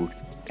move.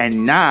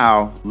 And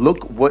now,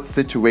 look what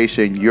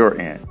situation you're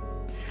in.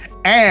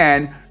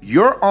 And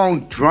your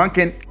own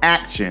drunken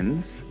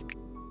actions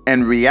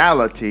and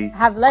reality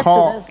have led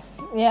to this.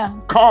 Yeah.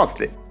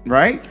 Caused it,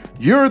 right?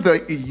 You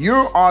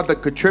are the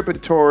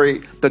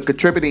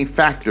contributing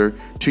factor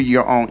to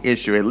your own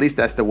issue. At least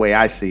that's the way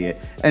I see it.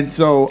 And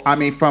so, I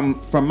mean, from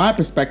my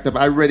perspective,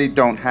 I really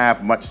don't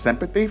have much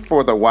sympathy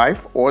for the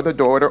wife or the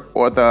daughter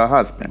or the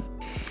husband.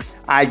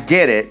 I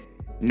get it.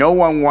 No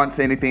one wants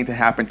anything to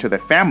happen to their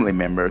family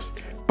members.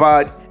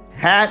 But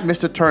had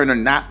Mr. Turner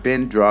not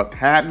been drunk,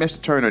 had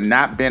Mr. Turner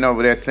not been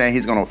over there saying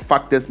he's going to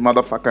fuck this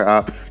motherfucker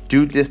up,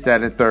 do this,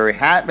 that, and third,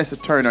 had Mr.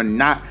 Turner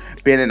not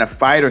been in a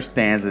fighter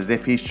stance as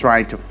if he's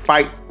trying to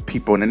fight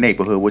people in the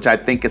neighborhood, which I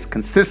think is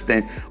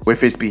consistent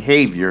with his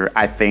behavior,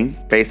 I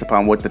think, based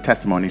upon what the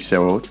testimony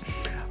shows,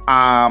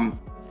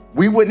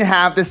 we wouldn't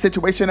have this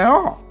situation at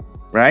all,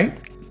 right?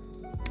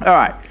 All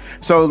right.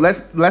 So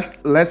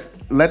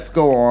let's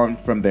go on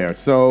from there.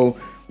 So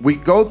we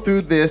go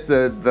through this.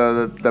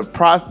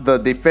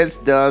 The defense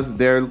does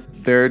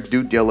their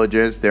due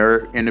diligence,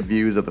 their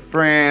interviews of the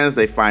friends.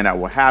 They find out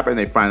what happened.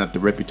 They find out the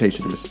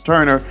reputation of Mr.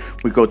 Turner.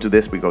 We go to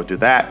this. We go to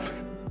that.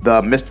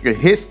 The Mr.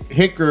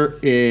 Hicker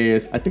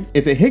is, I think,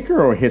 is it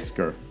Hicker or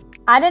Hisker?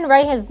 I didn't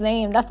write his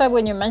name. That's why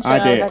when you mentioned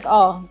it, I was like,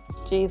 oh,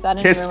 geez, I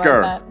didn't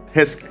Hisker. write that.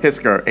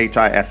 Hisker,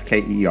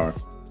 Hisker.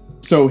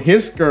 So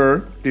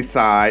Hisker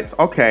decides,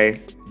 okay,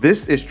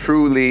 this is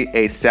truly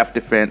a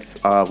self-defense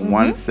of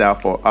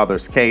oneself or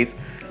others' case.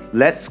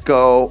 Let's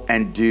go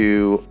and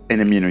do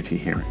an immunity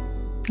hearing.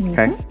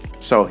 Okay?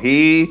 So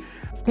he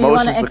Do you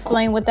want to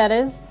explain what that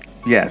is?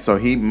 Yeah, so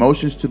he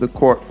motions to the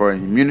court for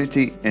an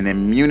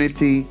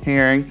immunity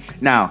hearing.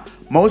 Now,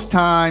 most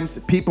times,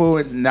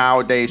 people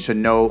nowadays should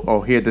know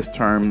or hear this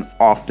term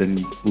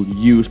often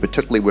used,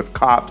 particularly with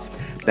cops,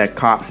 that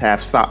cops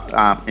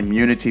have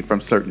immunity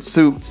from certain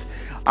suits.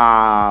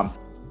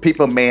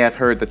 People may have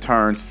heard the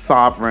term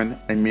sovereign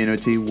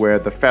immunity, where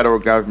the federal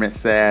government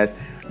says,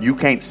 you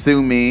can't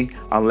sue me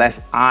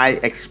unless I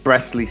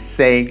expressly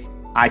say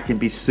I can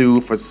be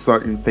sued for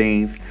certain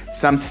things.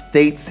 Some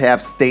states have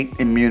state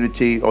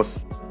immunity or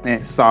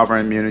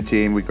sovereign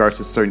immunity in regards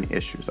to certain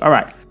issues. All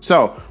right.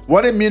 So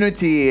what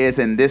immunity is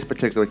in this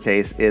particular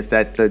case is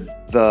that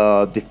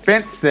the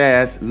defense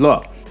says,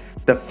 look,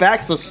 the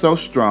facts are so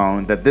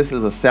strong that this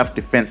is a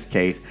self-defense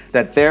case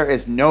that there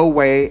is no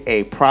way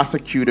a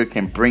prosecutor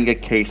can bring a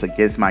case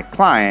against my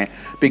client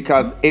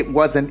because it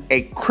wasn't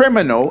a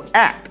criminal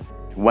act.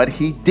 What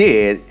he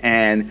did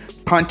and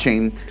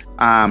punching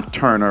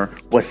Turner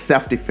was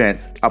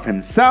self-defense of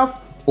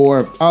himself or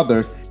of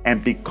others.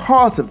 And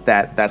because of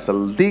that, that's a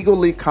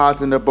legally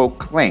cognizable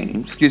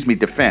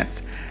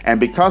defense. And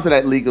because of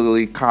that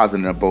legally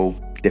cognizable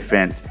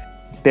defense,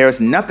 there's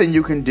nothing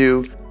you can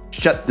do.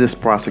 Shut this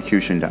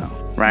prosecution down,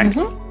 right?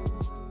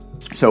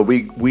 So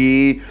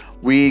we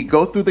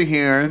go through the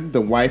hearing. The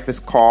wife is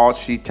called.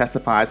 She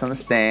testifies on the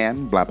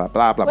stand. Blah blah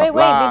blah blah blah.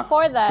 Wait.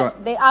 Before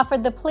that, they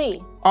offered the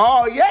plea.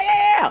 Oh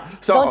yeah.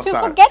 So don't you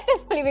forget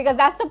this plea because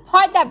that's the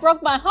part that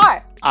broke my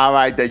heart. All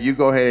right, then you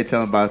go ahead and tell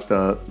them about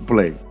the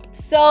plea.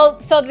 So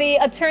the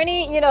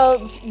attorney,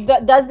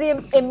 does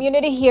the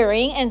immunity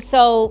hearing, and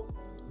so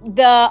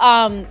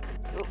the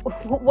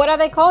what are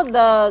they called?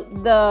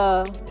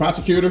 The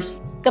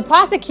prosecutors. The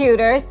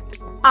prosecutors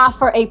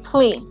offer a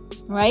plea,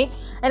 right?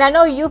 And I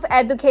know you've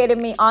educated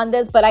me on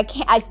this, but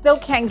I still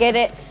can't get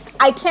it.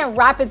 I can't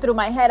wrap it through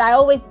my head. I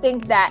always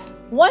think that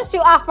once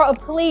you offer a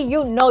plea,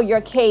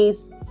 your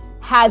case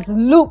has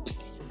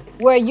loops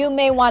where you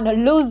may want to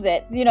lose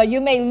it.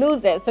 You may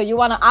lose it. So you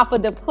want to offer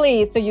the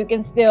plea so you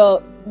can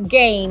still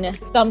gain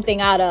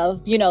something out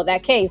of,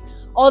 that case.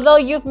 Although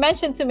you've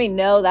mentioned to me,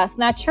 no, that's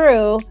not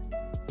true.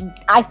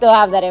 I still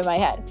have that in my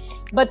head.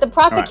 But the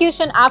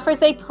prosecution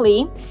offers a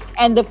plea,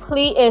 and the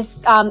plea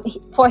is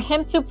for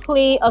him to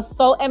plead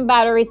assault and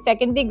battery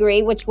second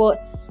degree, which will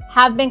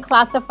have been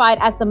classified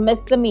as a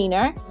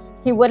misdemeanor.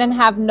 He wouldn't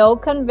have no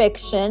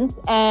convictions,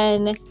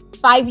 and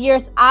 5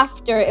 years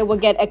after, it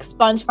would get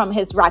expunged from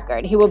his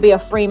record. He will be a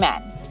free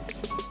man.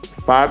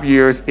 5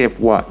 years if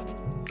what?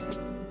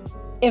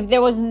 If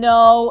there was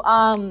no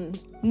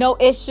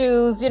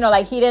issues,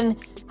 like he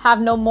didn't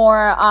have no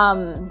more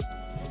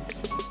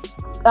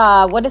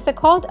what is it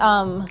called?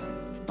 Oh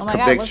my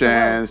God,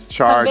 convictions,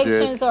 charges.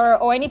 Convictions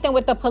or anything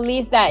with the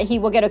police that he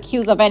will get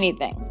accused of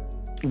anything.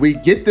 We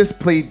get this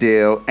plea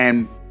deal,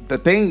 and the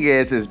thing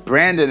is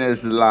Brandon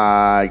is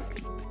like,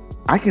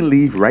 I can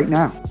leave right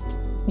now.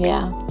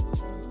 Yeah.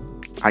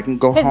 I can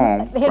go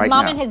home His right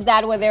mom now. and his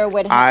dad were there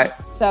with him,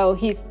 so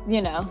he's,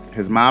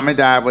 His mom and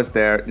dad was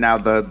there. Now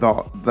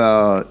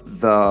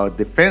the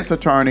defense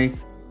attorney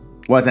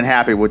wasn't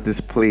happy with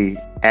this plea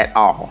at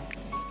all,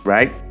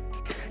 right?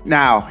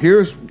 Now,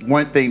 here's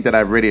one thing that I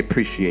really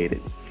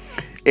appreciated,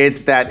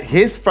 is that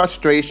his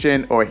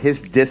frustration or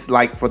his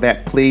dislike for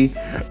that plea,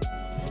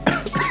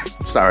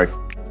 sorry,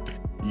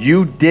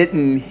 you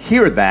didn't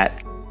hear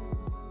that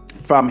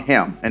from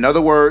him. In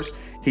other words,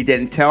 he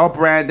didn't tell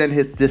Brandon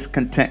his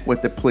discontent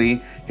with the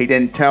plea. He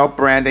didn't tell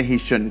Brandon he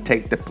shouldn't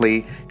take the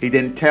plea. He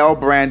didn't tell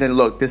Brandon,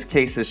 look, this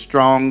case is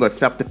strong, a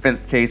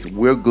self-defense case,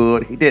 we're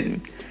good. He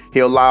didn't.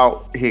 He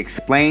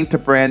explained to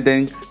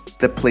Brandon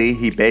the plea.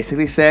 He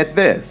basically said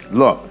this,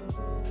 look,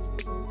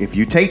 if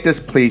you take this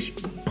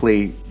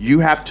plea, you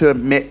have to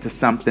admit to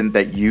something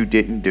that you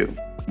didn't do.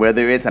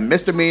 Whether it's a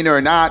misdemeanor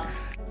or not,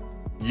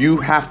 you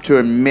have to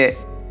admit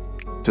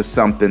to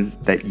something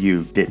that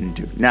you didn't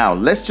do. Now,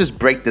 let's just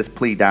break this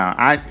plea down.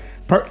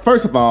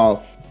 First of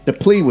all, the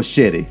plea was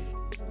shitty,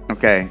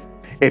 okay?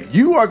 If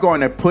you are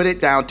going to put it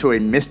down to a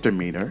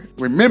misdemeanor,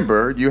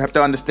 remember, you have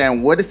to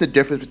understand what is the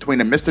difference between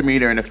a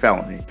misdemeanor and a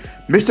felony.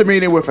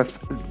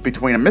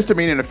 Between a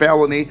misdemeanor and a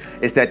felony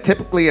is that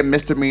typically a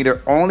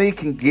misdemeanor only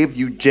can give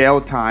you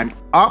jail time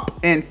up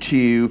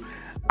into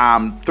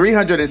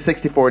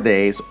 364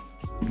 days.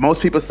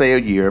 Most people say a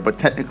year, but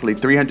technically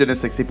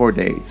 364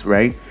 days,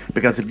 right?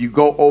 Because if you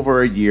go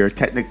over a year,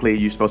 technically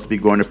you're supposed to be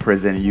going to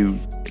prison. You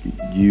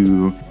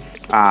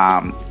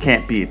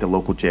can't be at the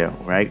local jail,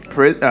 right?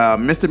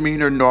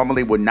 Misdemeanor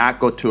normally would not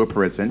go to a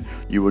prison.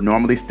 You would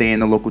normally stay in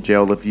the local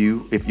jail if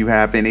you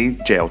have any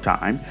jail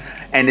time,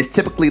 and it's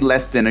typically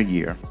less than a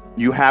year.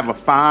 You have a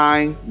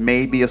fine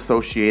maybe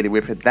associated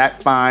with it. That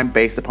fine,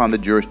 based upon the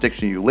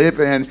jurisdiction you live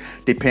in,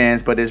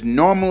 depends, but it's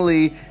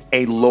normally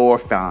a lower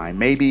fine,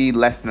 maybe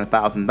less than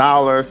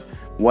 $1,000,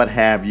 what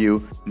have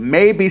you.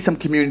 Maybe some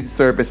community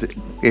service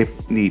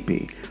if need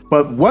be.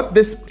 But what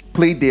this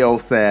plea deal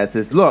says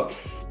is, look,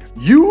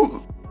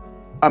 you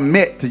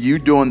admit to you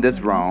doing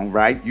this wrong,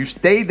 right? You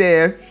stay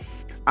there.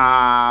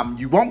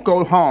 You won't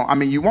go home. I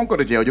mean, you won't go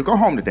to jail. You'll go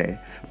home today.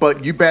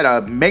 But you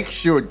better make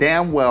sure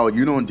damn well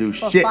you don't do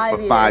shit for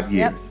 5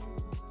 years.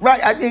 Yep.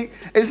 Right? I mean,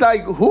 it's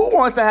like, who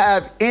wants to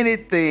have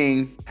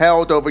anything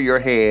held over your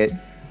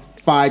head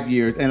 5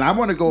 years? And I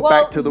want to go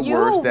back to the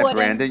words that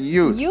Brandon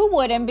used. You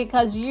wouldn't,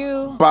 because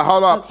you... But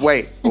hold up.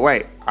 Okay.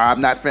 Wait. I'm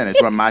not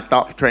finished with my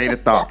train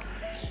of thought.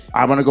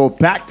 I want to go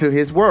back to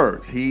his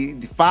words.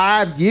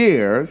 5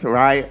 years,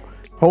 right,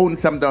 holding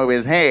something over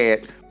his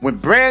head, when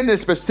Brandon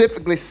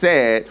specifically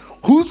said,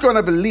 who's going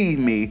to believe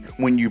me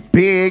when you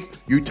big,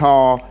 you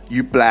tall,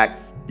 you black,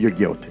 you're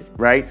guilty,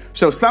 right?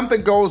 So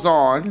something goes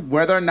on,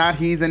 whether or not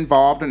he's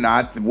involved or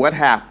not, what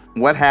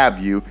have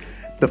you,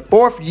 the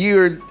 4th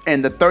year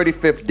and the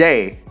 35th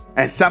day,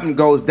 and something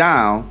goes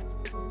down,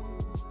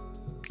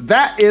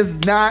 that is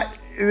not...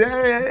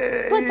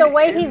 But the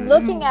way he's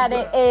looking at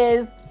it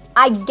is,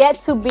 I get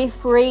to be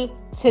free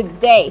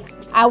today.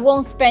 I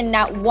won't spend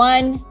not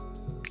one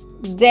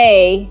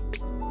day.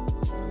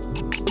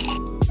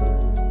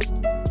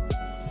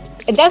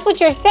 That's what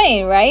you're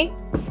saying, right?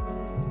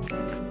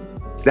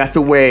 That's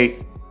the way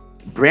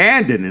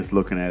Brandon is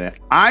looking at it.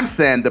 I'm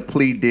saying the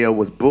plea deal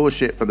was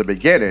bullshit from the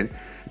beginning,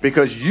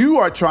 because you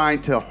are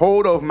trying to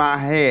hold over my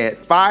head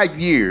 5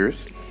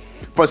 years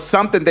for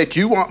something that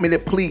you want me to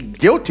plead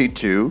guilty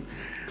to,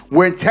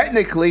 when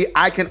technically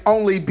I can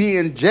only be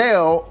in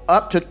jail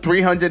up to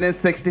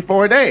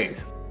 364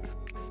 days.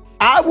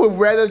 I would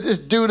rather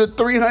just do the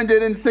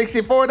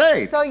 364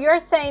 days. So you're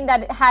saying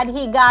that had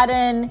he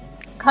gotten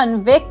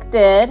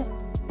convicted,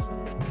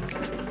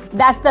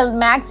 that's the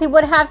max he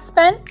would have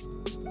spent?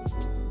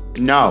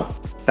 No,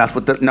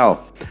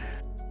 no.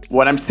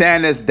 What I'm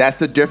saying is that's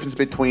the difference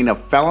between a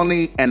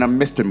felony and a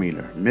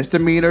misdemeanor.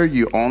 Misdemeanor,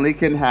 you only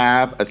can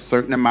have a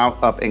certain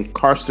amount of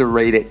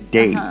incarcerated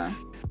days.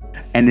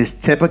 And it's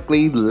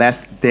typically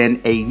less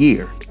than a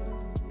year.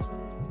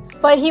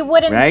 But he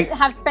wouldn't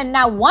have spent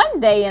not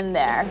one day in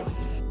there.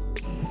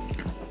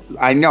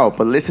 I know,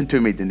 but listen to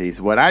me,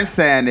 Denise. What I'm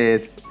saying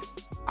is,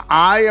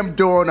 I am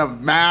doing a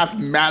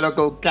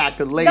mathematical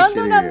calculation. Don't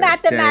do no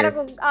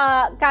mathematical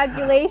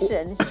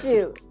calculation.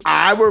 Shoot.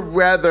 I would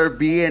rather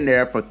be in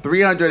there for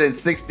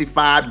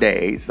 365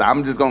 days.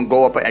 I'm just going to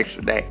go up an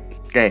extra day.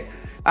 Okay.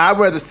 I'd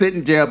rather sit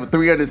in jail for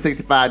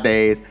 365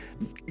 days,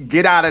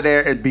 get out of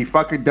there, and be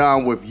fucking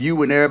done with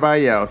you and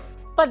everybody else.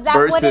 But that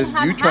wouldn't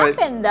have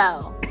happened,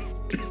 though.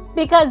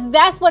 Because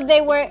that's what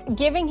they were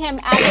giving him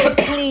as a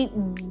plea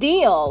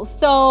deal.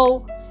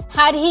 So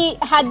had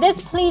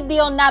this plea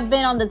deal not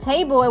been on the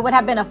table, it would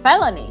have been a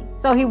felony.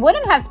 So he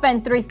wouldn't have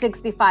spent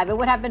 $365. It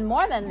would have been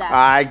more than that.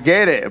 I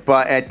get it,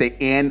 but at the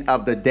end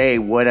of the day,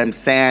 what I'm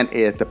saying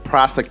is the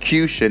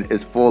prosecution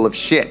is full of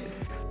shit.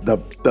 The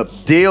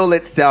deal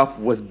itself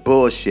was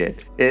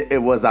bullshit.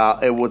 It was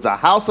a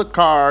house of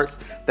cards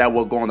that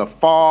were going to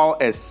fall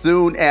as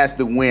soon as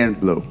the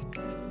wind blew,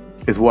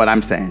 is what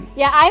I'm saying.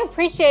 Yeah, I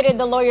appreciated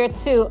the lawyer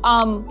too,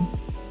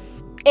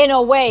 in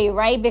a way,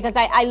 right? Because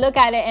I look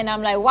at it and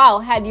I'm like, wow,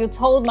 had you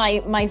told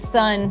my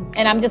son,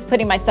 and I'm just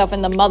putting myself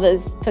in the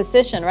mother's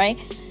position, right?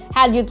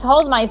 Had you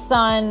told my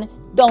son,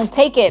 don't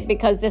take it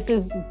because this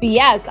is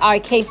BS, our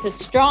case is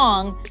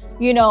strong,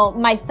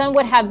 my son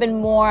would have been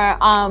more,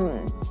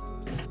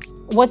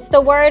 what's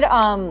the word?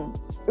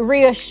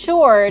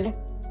 Reassured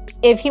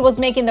if he was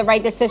making the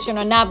right decision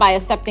or not by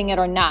accepting it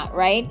or not,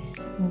 right?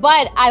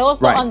 But I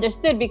also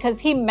understood because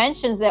he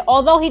mentions it,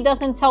 although he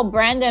doesn't tell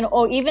Brandon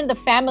or even the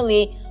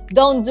family,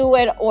 don't do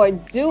it or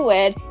do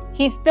it,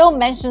 he still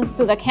mentions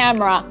to the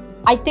camera,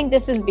 I think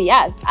this is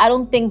BS. I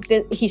don't think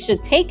that he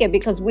should take it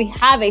because we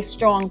have a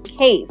strong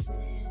case,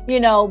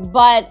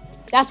 but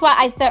that's why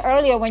I said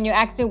earlier when you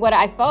asked me what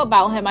I felt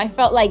about him, I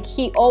felt like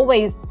he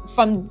always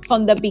from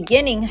the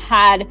beginning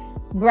had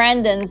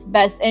Brandon's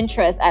best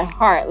interest at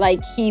heart.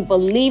 Like he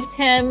believed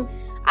him.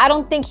 I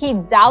don't think he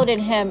doubted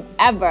him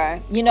ever.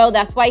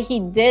 That's why he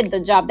did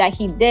the job that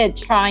he did,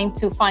 trying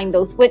to find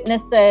those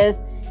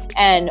witnesses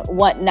and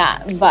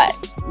whatnot. But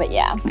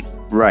yeah.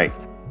 Right.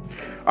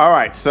 All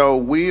right. So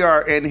we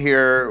are in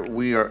here.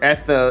 We are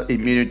at the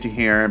immunity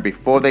hearing.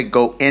 Before they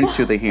go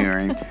into the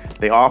hearing,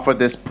 they offer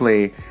this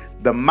plea.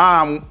 The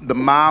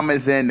mom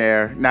is in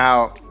there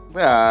now.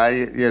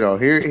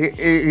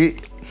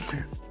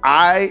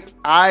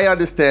 I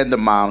understand the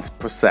mom's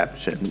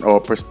perception or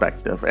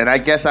perspective, and I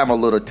guess I'm a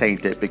little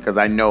tainted because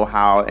I know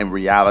how, in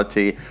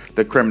reality,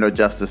 the criminal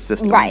justice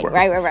system works.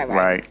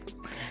 Right.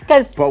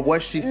 But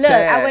what she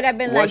said, I would have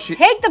been like,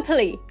 take the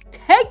plea,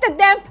 take the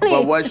damn plea.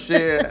 But what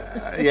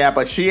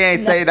she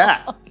ain't say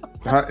that.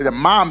 The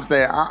mom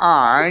said,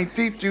 I ain't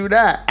teach you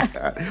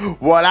that.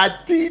 What I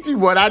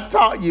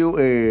taught you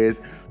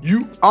is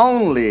you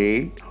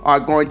only are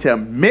going to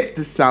admit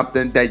to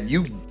something that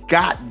you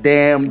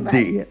goddamn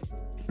did.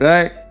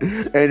 Right?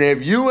 And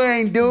if you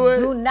ain't do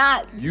it,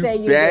 you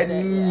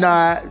better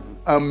not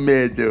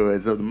admit to it.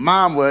 So the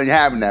mom wasn't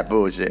having that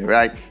bullshit,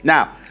 right?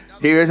 Now,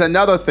 here's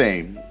another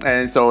thing.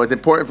 And so it's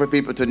important for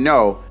people to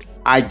know,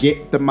 I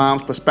get the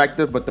mom's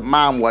perspective, but the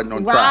mom wasn't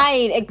on trial.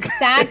 Right,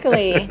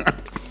 exactly.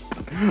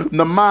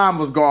 The mom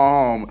was going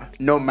home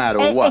no matter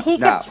what. And he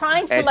kept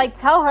trying to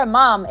tell her,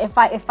 Mom, if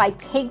I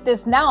take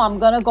this now, I'm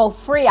gonna go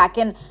free. I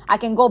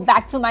can go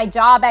back to my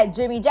job at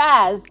Jimmy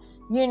Jazz.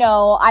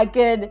 I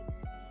could.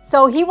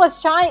 So he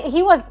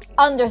was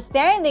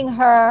understanding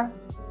her,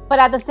 but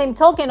at the same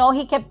token, all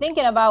he kept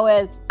thinking about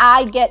was,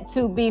 I get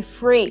to be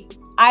free.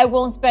 I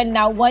won't spend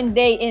now one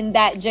day in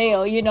that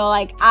jail.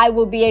 I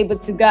will be able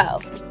to go.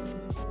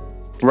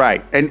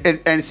 Right.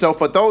 And so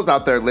for those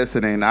out there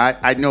listening,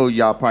 I know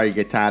y'all probably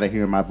get tired of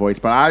hearing my voice,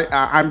 but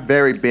I'm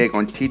very big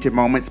on teaching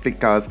moments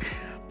because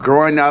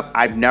growing up,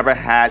 I've never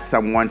had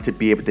someone to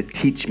be able to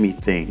teach me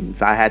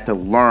things. I had to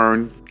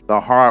learn the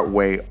hard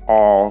way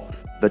all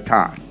the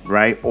time,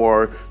 right?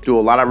 Or do a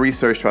lot of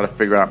research, try to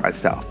figure out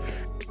myself.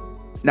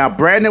 Now,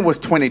 Brandon was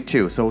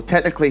 22, so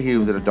technically he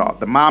was an adult.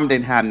 The mom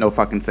didn't have no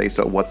fucking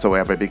say-so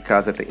whatsoever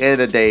because at the end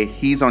of the day,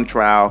 he's on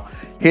trial.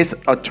 His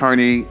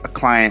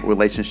attorney-client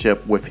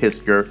relationship with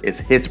Hisker is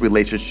his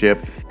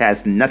relationship. It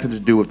has nothing to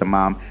do with the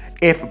mom.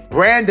 If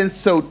Brandon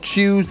so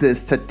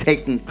chooses to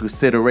take in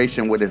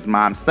consideration what his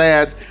mom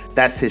says,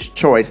 that's his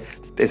choice.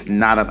 It's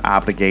not an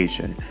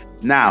obligation.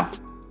 Now,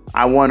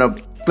 I want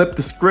to flip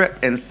the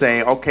script and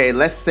say, okay,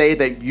 let's say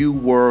that you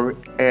were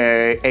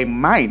a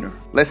minor.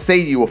 Let's say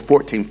you were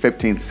 14,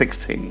 15,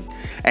 16,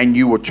 and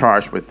you were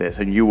charged with this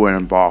and you were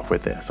involved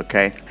with this,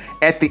 okay?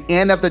 At the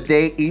end of the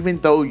day, even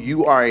though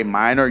you are a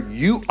minor,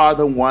 you are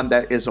the one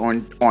that is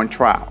on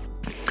trial.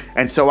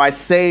 And so I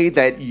say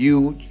that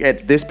you,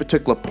 at this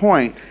particular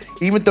point,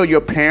 even though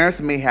your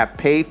parents may have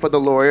paid for the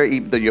lawyer,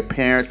 even though your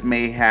parents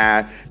may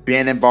have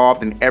been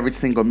involved in every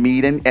single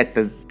meeting, at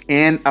the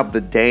end of the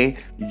day,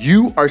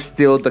 you are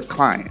still the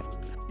client.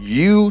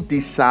 You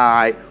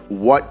decide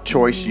what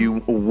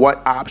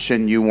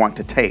option you want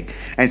to take.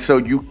 And so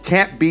you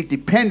can't be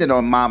dependent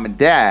on mom and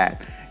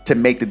dad to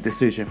make the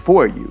decision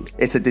for you.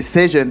 It's a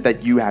decision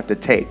that you have to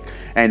take.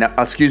 And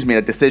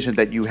a decision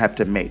that you have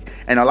to make.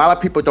 And a lot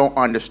of people don't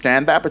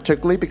understand that,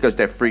 particularly because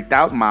they're freaked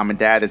out. Mom and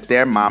dad is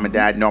there. Mom and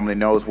dad normally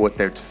knows what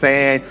they're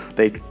saying.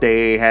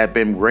 They have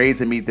been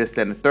raising me this,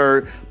 that, and the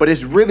third. But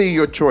it's really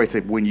your choice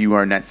when you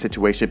are in that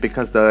situation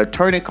because the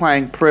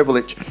attorney-client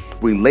privilege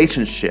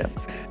relationship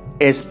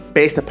is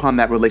based upon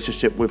that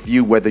relationship with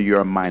you, whether you're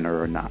a minor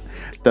or not.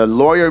 The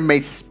lawyer may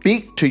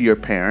speak to your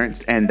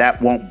parents, and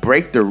that won't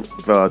break the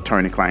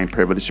attorney-client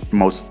privilege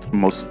most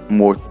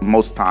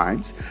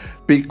times,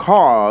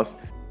 because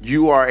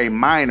you are a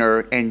minor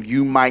and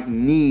you might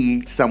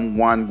need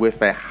someone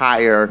with a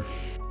higher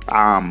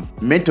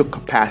mental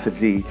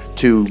capacity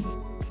to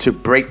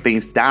break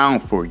things down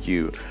for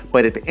you.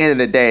 But at the end of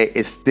the day,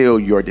 it's still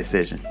your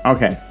decision.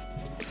 Okay.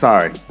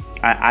 Sorry.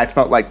 I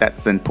felt like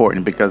that's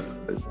important because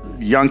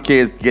young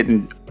kids get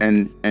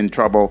in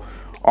trouble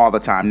all the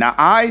time. Now,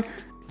 I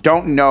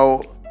don't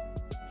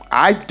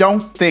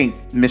think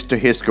Mr.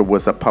 Hisker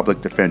was a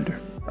public defender.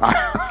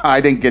 I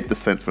didn't get the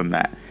sense from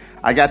that.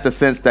 I got the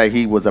sense that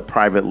he was a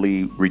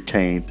privately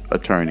retained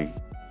attorney.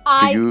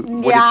 What did you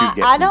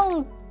get?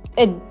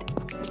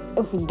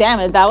 Damn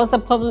it, that was a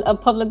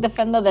public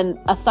defender, then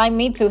assign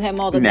me to him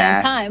all the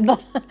damn time.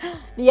 But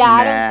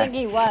I don't think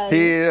he was.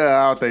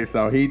 I don't think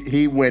so.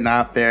 He went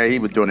out there, he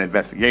was doing an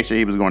investigation,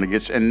 he was going to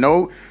get, and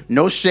no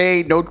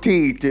shade, no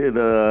tea to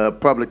the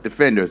public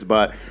defenders,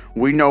 but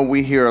we know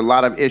we hear a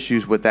lot of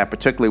issues with that,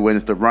 particularly when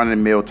it's the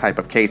run-of-the-mill type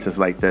of cases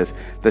like this.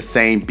 The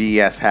same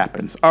BS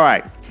happens. All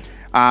right.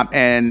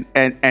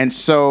 And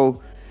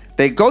so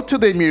they go to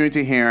the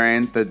immunity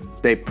hearing.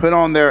 They put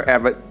on their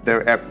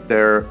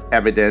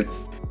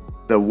evidence.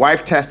 The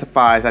wife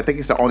testifies. I think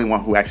he's the only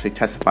one who actually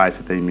testifies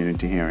at the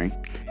immunity hearing.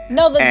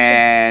 No,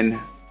 the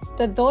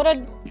daughter.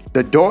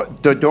 The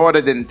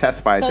daughter didn't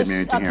testify at the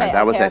immunity hearing.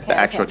 That was at the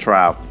actual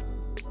trial.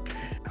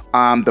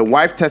 The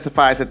wife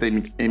testifies at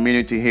the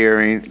immunity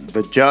hearing.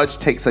 The judge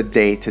takes a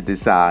day to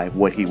decide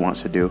what he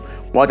wants to do.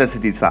 What does he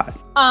decide?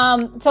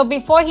 So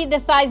before he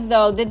decides,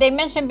 though, did they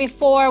mention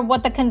before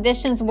what the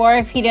conditions were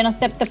if he didn't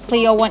accept the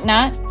plea or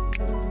whatnot?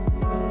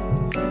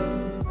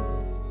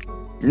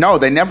 No,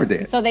 they never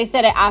did. So they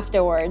said it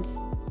afterwards.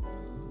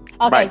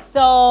 Okay, right.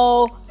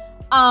 So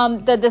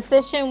the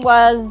decision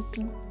was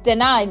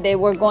denied. They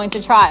were going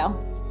to trial.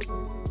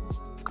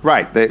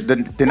 Right, they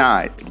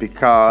denied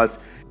because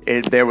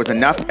there was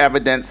enough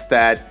evidence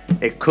that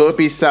it could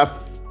be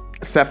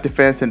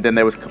self-defense, and then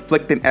there was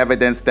conflicting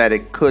evidence that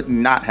it could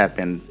not have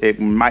been.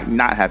 It might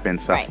not have been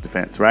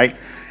self-defense, right?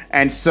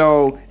 And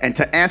so, and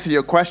to answer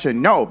your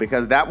question, no,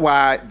 because that's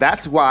why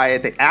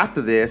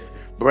after this,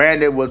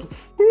 Brandon was.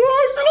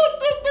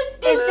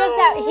 It's just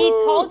that he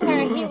told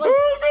her he was.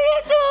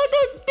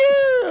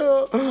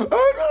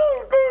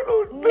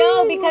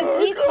 No,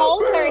 because he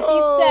told her.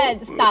 He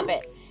said, "Stop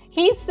it."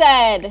 He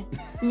said,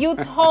 "You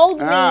told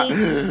me."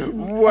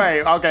 Wait.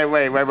 You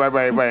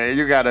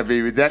gotta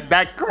be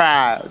that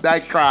cry.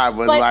 That cry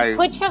was but like.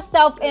 Put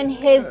yourself in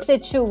his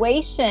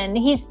situation.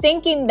 He's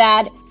thinking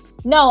that,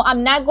 no,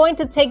 I'm not going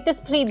to take this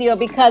plea deal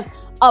because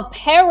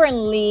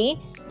apparently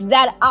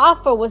that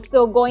offer was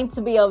still going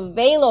to be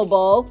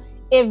available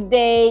if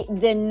they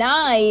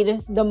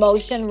denied the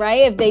motion,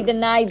 right? If they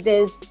denied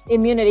this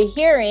immunity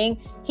hearing.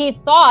 He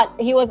thought,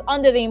 he was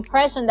under the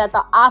impression that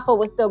the offer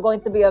was still going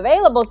to be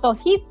available. So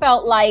he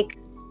felt like,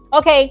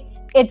 okay,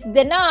 it's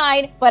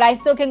denied, but I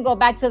still can go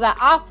back to the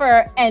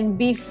offer and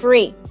be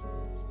free.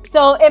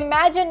 So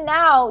imagine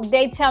now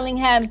they telling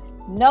him,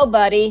 no,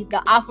 buddy,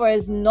 the offer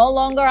is no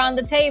longer on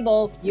the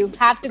table. You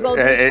have to go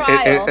to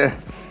trial.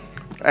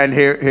 And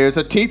here's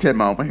a teaching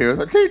moment.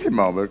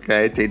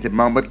 Okay? Teaching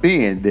moment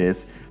being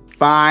this.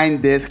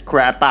 Find this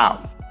crap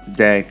out.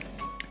 Okay?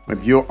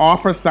 If you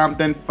offer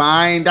something,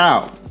 find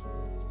out.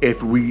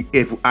 If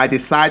I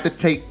decide to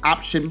take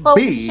option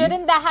B,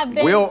 shouldn't that have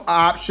been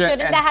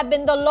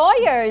the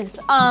lawyer's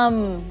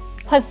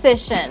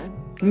position?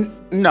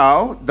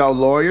 No, the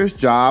lawyer's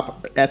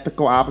job,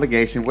 ethical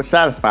obligation was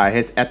satisfied.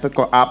 His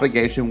ethical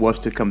obligation was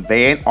to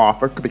convey an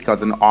offer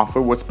because an offer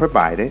was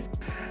provided.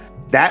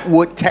 That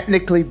would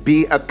technically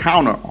be a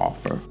counter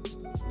offer.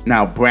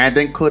 Now,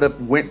 Brandon could have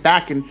went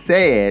back and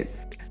said,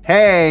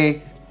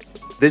 hey,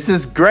 this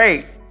is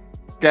great.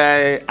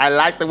 Okay, I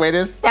like the way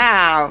this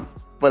sounds.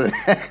 But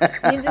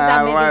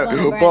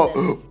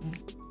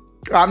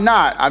I'm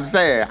not. I'm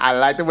saying I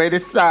like the way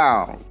this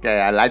sound.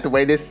 Okay, I like the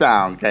way this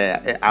sound.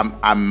 Okay,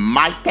 I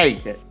might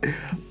take it,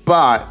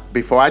 but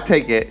before I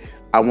take it,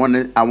 I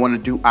want to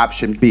do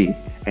option B.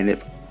 And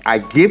if I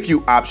give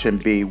you option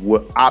B,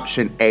 will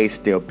option A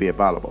still be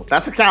available?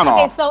 That's a count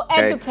off. So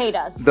educate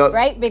us,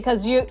 right?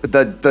 Because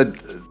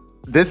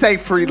this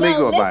ain't free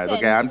legal advice.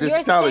 Okay, I'm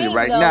just telling you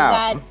right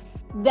now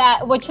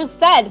that what you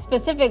said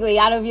specifically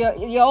out of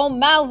your own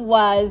mouth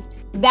was.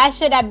 That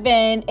should have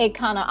been a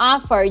counter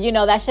offer,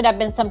 that should have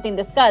been something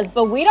discussed,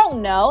 but we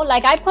don't know.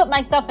 Like, I put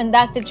myself in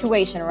that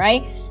situation,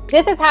 right?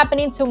 This is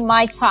happening to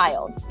my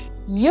child.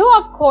 You,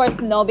 of course,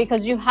 know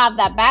because you have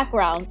that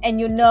background and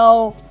you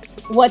know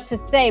what to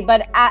say,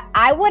 but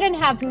I wouldn't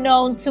have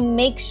known to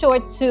make sure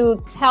to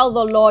tell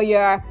the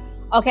lawyer,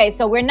 okay,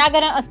 so we're not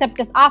going to accept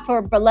this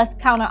offer, but let's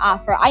counter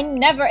offer. I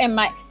never in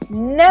my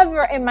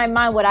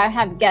mind would I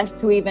have guessed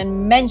to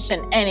even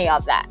mention any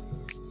of that.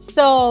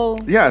 So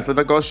yeah, it's a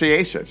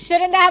negotiation.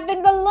 Shouldn't that have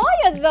been the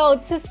lawyer though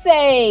to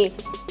say?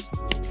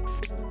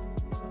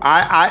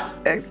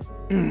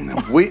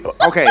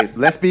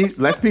 Let's be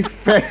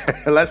fair.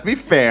 Let's be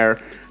fair.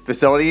 This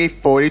is only a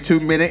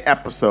 42-minute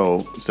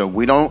episode, so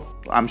we don't.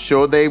 I'm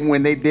sure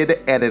when they did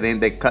the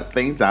editing, they cut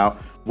things out.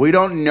 We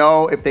don't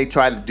know if they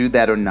tried to do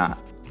that or not.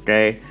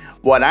 Okay,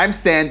 what I'm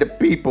saying to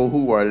people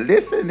who are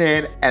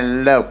listening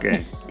and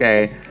looking,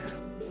 okay.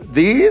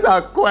 these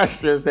are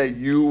questions that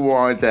you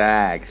want to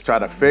ask. Try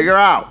to figure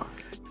out,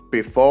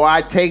 before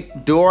I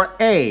take door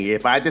A,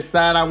 if I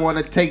decide I want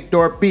to take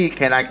door B,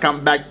 can I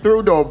come back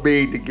through door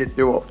B to get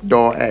through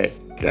door A?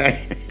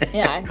 Okay.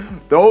 Yeah.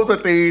 Those are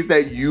things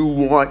that you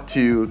want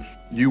to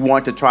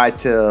try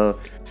to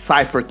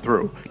cipher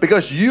through,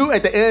 because you,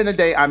 at the end of the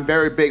day, I'm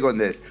very big on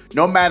this.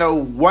 No matter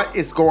what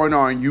is going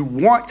on, you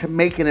want to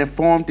make an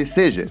informed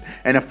decision.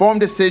 An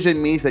informed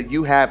decision means that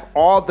you have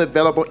all the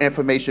available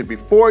information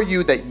before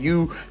you that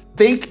you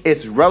think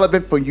it's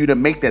relevant for you to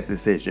make that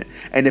decision.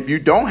 And if you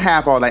don't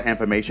have all that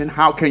information,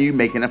 how can you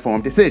make an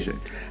informed decision?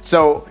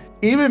 So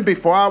even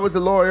before I was a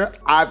lawyer,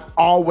 I've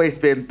always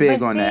been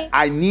big on that.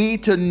 I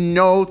need to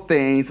know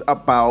things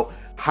about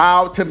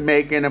how to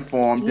make an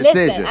informed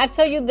decision. Listen, I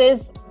tell you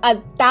this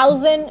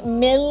 1,000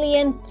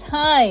 million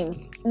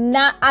times.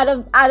 Not out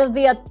of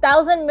the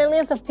 1,000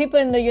 millions of people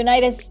in the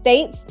United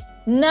States,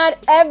 not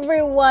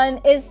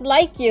everyone is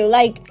like you.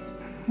 Like,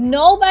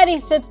 nobody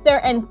sits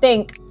there and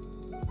think,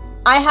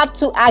 I have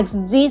to ask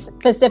these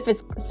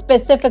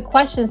specific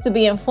questions to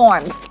be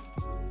informed. Ain't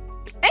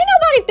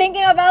nobody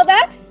thinking about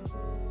that.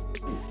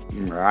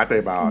 I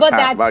think about But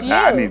time, that's you.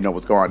 I need to know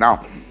what's going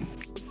on.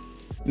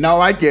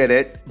 No, I get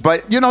it.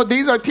 But,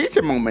 these are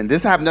teaching moments.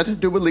 This have nothing to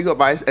do with legal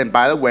advice. And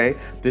by the way,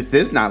 this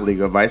is not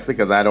legal advice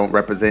because I don't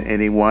represent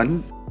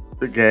anyone,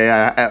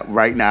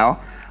 right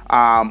now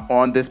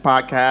on this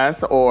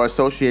podcast or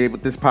associated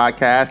with this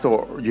podcast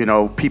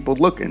or, people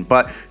looking.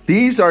 But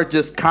these are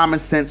just common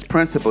sense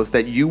principles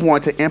that you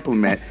want to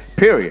implement,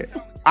 period.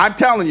 I'm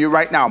telling you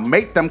right now,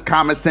 make them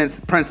common sense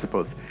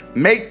principles.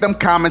 Make them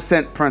common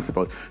sense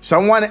principles.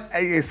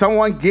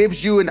 Someone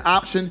gives you an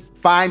option,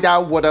 find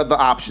out what other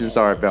options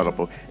are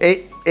available.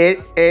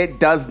 It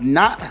does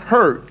not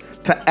hurt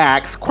to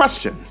ask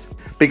questions,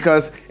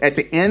 because at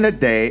the end of the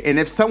day, and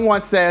if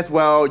someone says,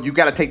 well, you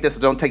got to take this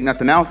or don't take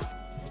nothing else,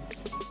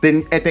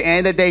 then at the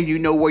end of the day, you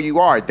know where you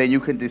are. Then you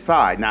can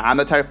decide. Now, I'm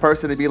the type of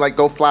person to be like,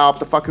 go fly off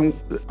the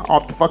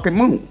fucking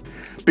moon,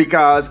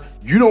 because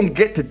you don't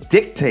get to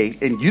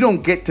dictate and you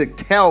don't get to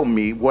tell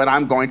me what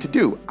I'm going to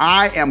do.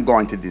 I am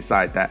going to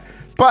decide that.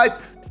 But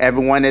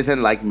everyone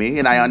isn't like me,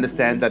 and I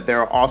understand that there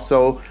are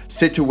also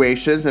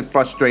situations and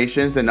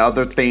frustrations and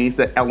other things,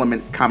 that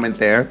elements come in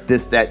there,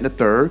 this, that, and the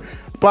third.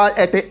 But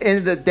at the end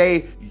of the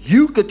day,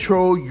 you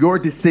control your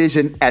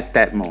decision at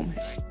that moment,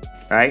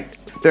 right?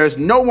 There's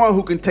no one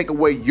who can take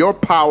away your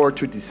power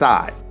to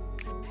decide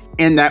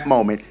in that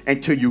moment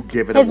until you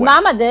give it away. His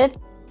mama did.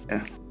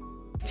 Yeah.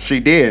 She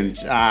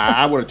did.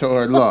 I would have told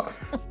her, look,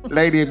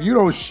 lady, if you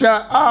don't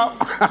shut up,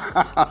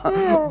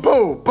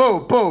 boo,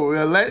 boo, boo.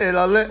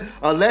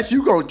 Unless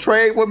you gonna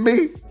trade with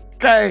me,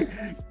 okay,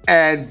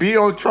 and be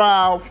on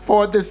trial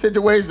for this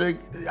situation,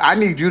 I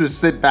need you to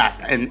sit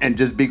back and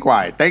just be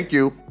quiet. Thank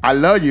you. I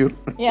love you.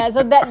 Yeah,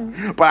 so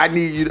that. But I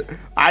need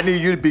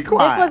you to be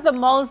quiet. This was the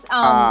most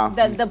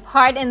the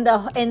part in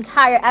the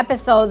entire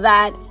episode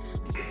that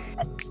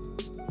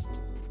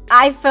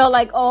I felt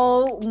like,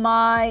 oh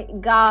my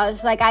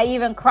gosh, like I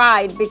even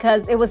cried,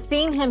 because it was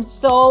seeing him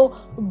so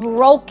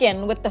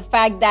broken with the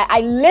fact that I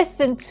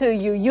listened to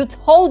you. You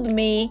told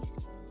me,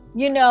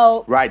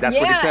 Right, that's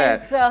what he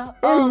said. So,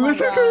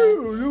 listen to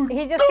you.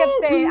 He just kept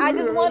saying, I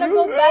just want to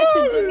go back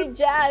to Jimmy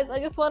Jazz. I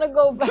just want to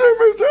go back.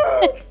 Jimmy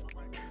Jazz.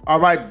 All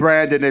right,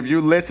 Brandon, if you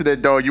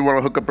listening, though, you want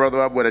to hook a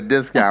brother up with a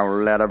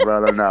discount, let a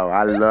brother know.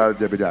 I love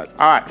Jimmy Jazz.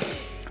 All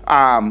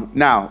right.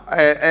 Now,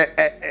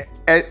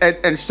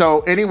 and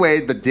so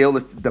anyway, the deal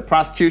is, the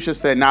prosecution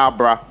said, nah,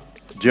 bruh.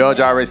 Judge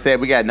already said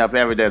we got enough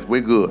evidence.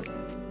 We're good.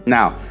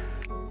 Now.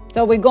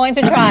 So we're going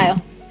to trial.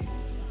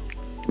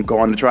 We're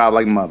going to trial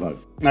like mother.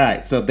 All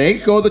right, so they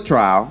go to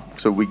trial.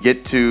 So we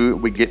get to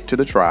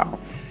the trial,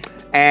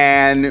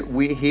 and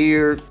we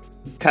hear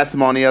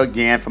testimony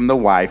again from the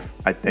wife,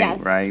 I think, yes.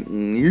 Right? Hit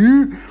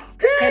him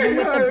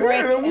with the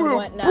brick and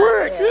whatnot.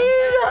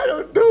 I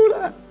don't do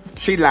that.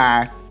 She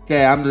lied.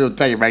 Okay, I'm just gonna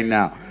tell you right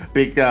now,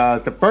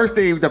 because the first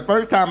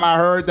time I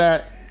heard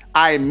that,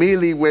 I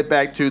immediately went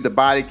back to the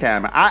body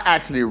camera. I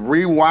actually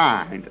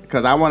rewind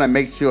because I want to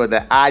make sure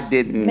that I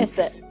didn't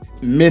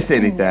miss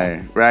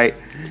anything, right?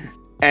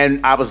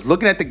 And I was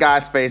looking at the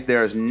guy's face.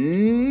 There's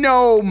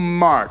no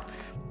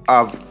marks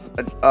of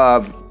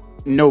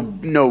no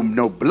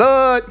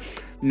blood,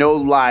 no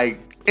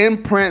like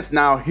imprints.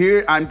 Now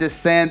here, I'm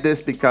just saying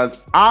this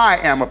because I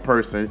am a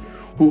person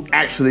who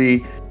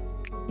actually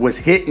was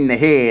hit in the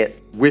head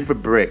with a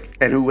brick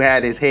and who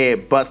had his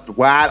head bust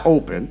wide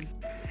open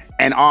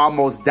and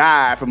almost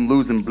died from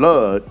losing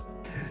blood.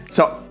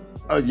 So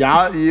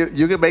y'all,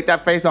 you can make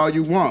that face all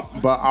you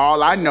want, but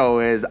all I know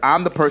is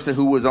I'm the person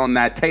who was on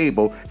that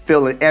table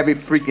feeling every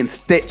freaking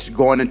stitch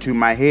going into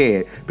my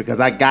head because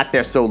I got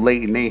there so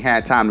late and they ain't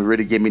had time to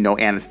really give me no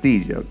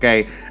anesthesia,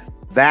 okay?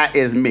 That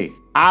is me.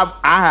 I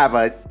have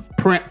a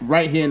print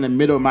right here in the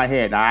middle of my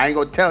head. Now, I ain't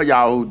gonna tell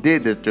y'all who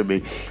did this to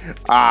me,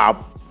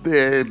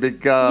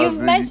 because...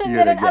 You've mentioned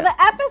it in other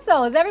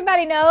episodes.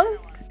 Everybody knows.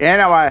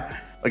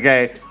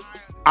 Okay,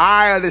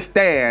 I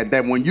understand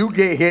that when you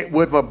get hit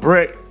with a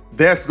brick,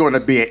 there's going to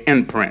be an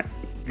imprint,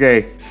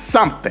 okay?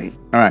 Something,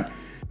 all right?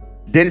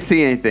 Didn't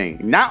see anything.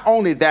 Not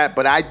only that,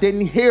 but I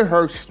didn't hear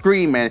her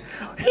screaming,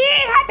 he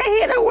had to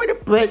hit her with a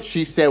brick.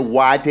 She said,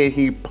 why did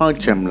he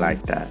punch him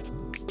like that?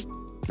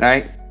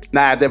 Right?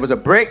 Now, if there was a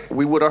brick,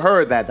 we would have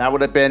heard that. That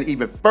would have been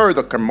even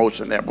further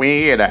commotion there. We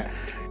didn't hear that.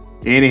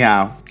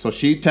 Anyhow, so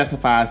she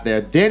testifies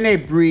there. Then they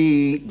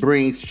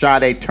bring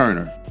Sade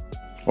Turner,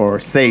 or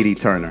Sadie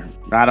Turner.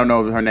 I don't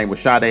know if her name was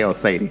Sade or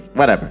Sadie,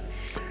 whatever.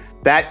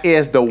 That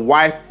is the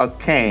wife of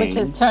Cain. Which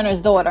is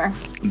Turner's daughter.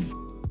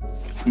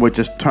 Which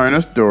is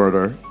Turner's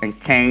daughter. And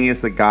Cain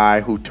is the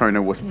guy who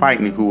Turner was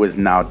fighting, who is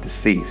now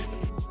deceased.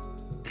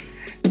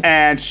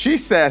 And she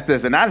says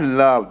this, and I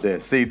love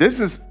this. See, this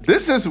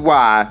is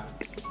why,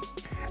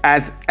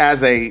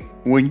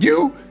 when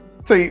you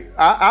see,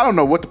 I don't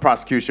know what the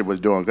prosecution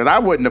was doing, because I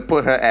wouldn't have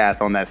put her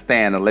ass on that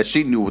stand unless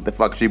she knew what the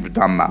fuck she was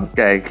talking about,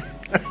 okay?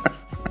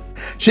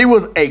 She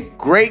was a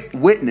great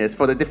witness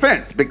for the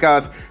defense,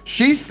 because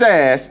she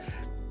says,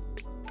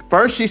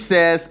 first she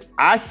says,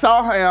 I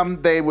saw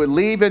him, they were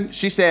leaving.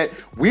 She said,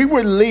 we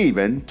were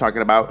leaving,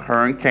 talking about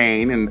her and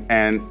Cain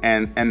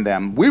and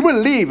them. We were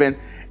leaving,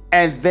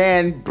 and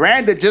then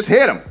Brandon just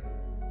hit him,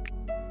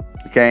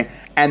 okay?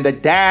 And the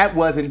dad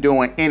wasn't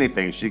doing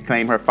anything. She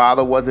claimed her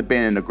father wasn't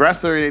being an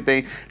aggressor or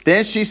anything.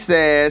 Then he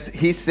says,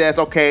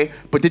 okay,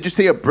 but did you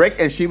see a brick?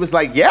 And she was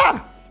like,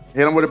 yeah,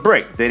 hit him with a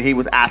brick. Then he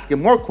was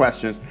asking more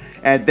questions.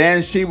 And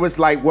then she was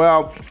like,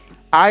 well,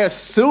 I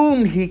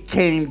assumed he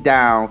came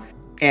down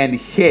and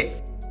hit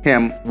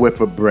him with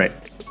a brick.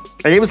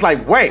 And he was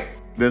like, wait,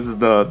 this is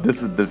the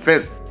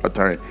defense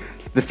attorney.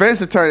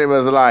 Defense attorney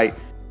was like,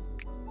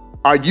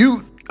 are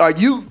you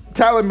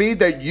telling me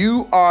that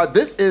you are,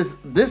 this is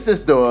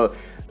the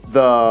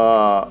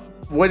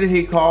what did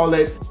he call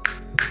it?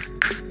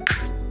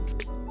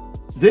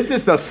 This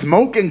is the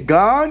smoking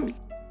gun?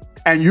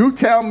 And you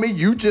tell me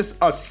you just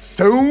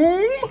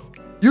assume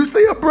you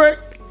see a brick?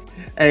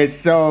 And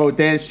so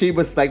then she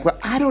was like, well,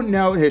 I don't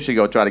know. Here she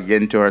go, try to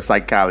get into her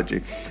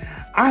psychology.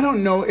 I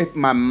don't know if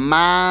my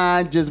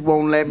mind just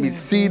won't let me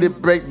see the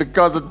brick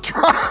because of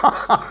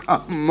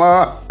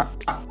trauma.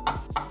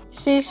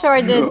 She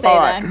sure did say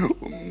that.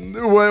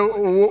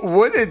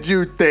 What did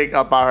you think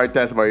about her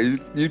testimony?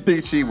 You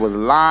think she was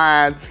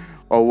lying,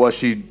 or was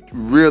she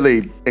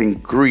really in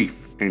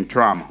grief and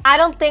trauma? I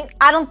don't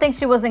think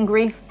she was in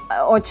grief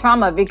or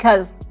trauma,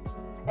 because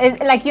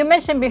like you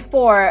mentioned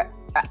before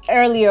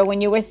earlier when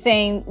you were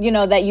saying,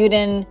 that you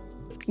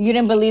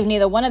didn't believe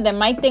neither one of them.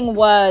 My thing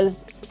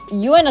was,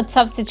 you're in a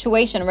tough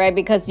situation, right?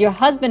 Because your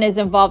husband is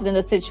involved in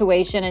the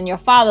situation and your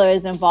father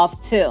is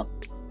involved too.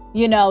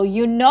 You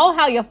know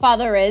how your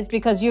father is,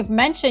 because you've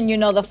mentioned,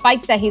 the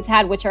fights that he's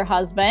had with your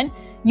husband.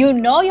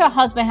 Your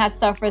husband has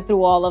suffered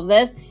through all of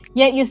this,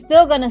 yet you're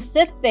still going to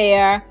sit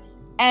there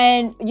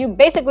and you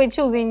basically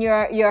choosing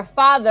your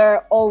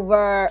father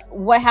over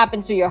what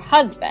happened to your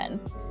husband.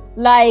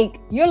 Like,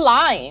 you're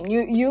lying.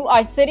 You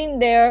are sitting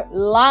there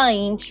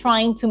lying,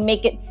 trying to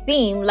make it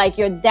seem like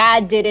your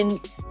dad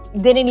didn't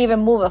even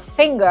move a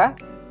finger,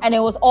 and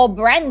it was all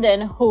Brandon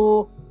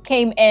who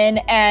came in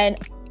and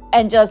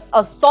just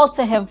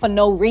assaulted him for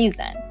no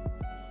reason.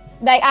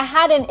 Like, I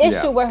had an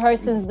issue with her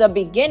since the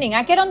beginning.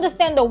 I can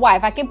understand the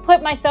wife. I can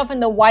put myself in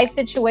the wife's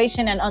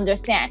situation and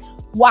understand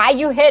why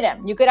you hit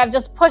him. You could have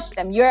just pushed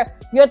him. You're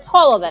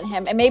taller than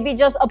him, and maybe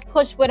just a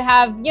push would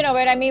have, you know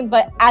what I mean?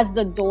 But as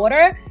the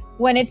daughter,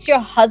 when it's your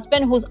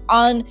husband who's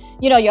on,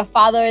 your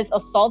father is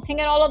assaulting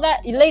and all of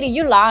that, lady,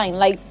 you lying.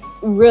 Like,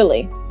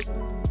 really?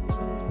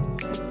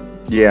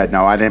 Yeah,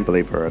 no, I didn't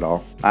believe her at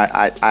all.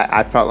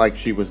 I felt like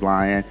she was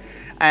lying.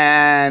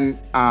 And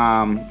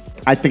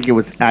I think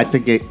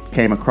it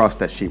came across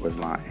that she was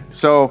lying.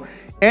 So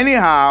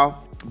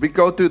anyhow, we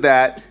go through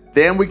that.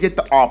 Then we get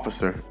the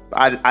officer.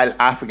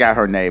 I forgot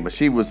her name, but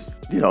she was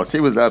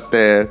up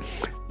there.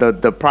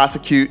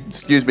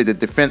 The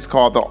defense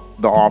called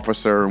the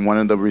officer, and one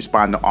of the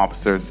responding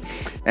officers,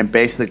 and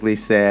basically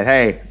said,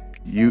 hey,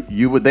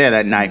 you were there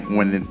that night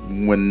when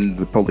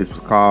the police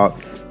was called.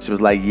 She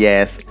was like,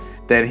 yes.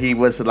 Then he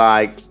was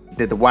like,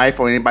 did the wife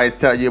or anybody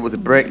tell you it was a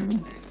brick?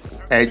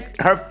 And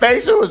her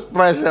facial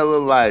expression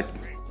was like,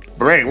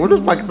 brick, what the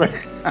fuck is that?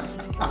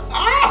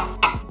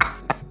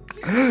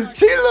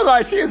 She looked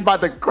like she was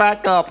about to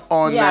crack up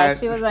on that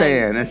stand. Like,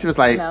 and she was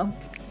like, no.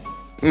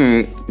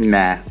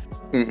 Nah.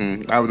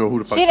 I don't know who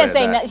the fuck said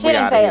that. She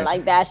didn't say it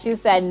like that. She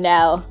said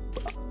no.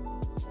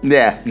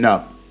 Yeah,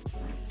 no.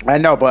 I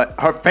know, but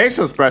her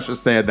facial expression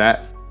said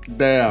that.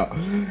 Damn.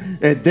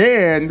 And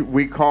then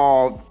we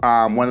called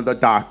one of the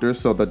doctors,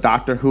 so the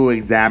doctor who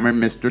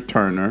examined Mr.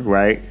 Turner,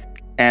 right?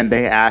 And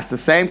they asked the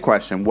same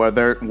question: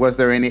 was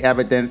there any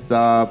evidence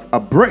of a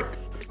brick,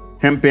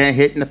 him being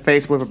hit in the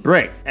face with a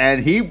brick?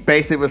 And he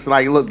basically was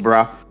like, "Look,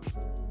 bro,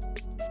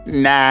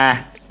 nah,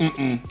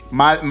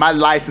 my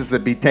license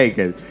would be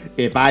taken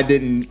if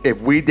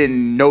we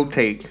didn't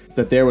notate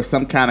that there was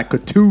some kind of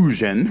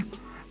contusion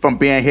from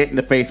being hit in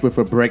the face with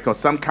a brick, or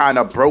some kind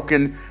of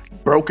broken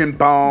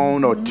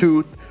bone or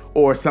tooth,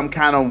 or some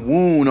kind of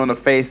wound on the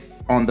face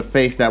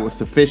that was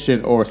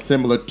sufficient or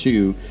similar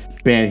to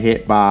being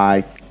hit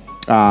by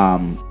a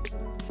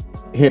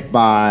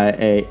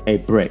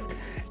brick."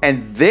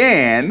 And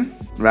then,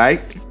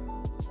 right?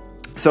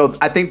 So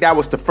I think that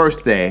was the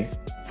first day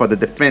for the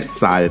defense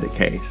side of the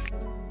case.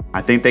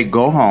 I think they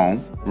go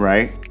home,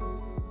 right?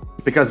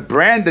 Because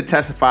Brandon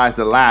testifies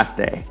the last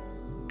day.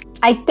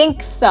 I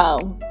think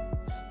so.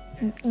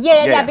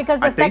 Yeah, because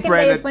the second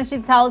day is when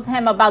she tells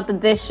him about the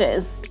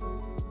dishes.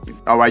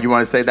 All right, you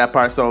want to say that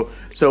part? So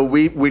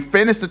we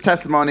finish the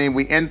testimony.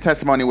 We end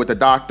testimony with the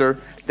doctor.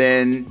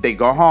 Then they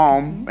go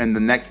home, and the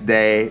next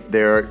day,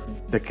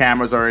 the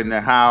cameras are in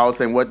their house.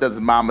 And what does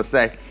Mama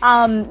say?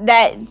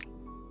 That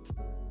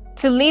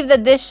to leave the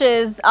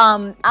dishes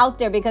out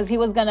there because he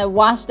was gonna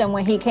wash them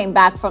when he came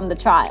back from the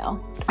trial.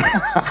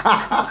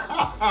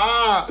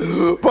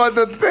 But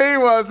the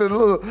thing was,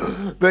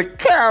 the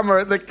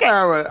camera,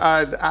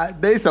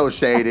 they so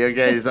shady.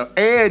 Okay, so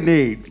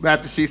Annie,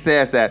 after she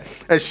says that,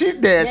 and she's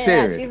dead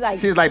serious.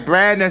 She's like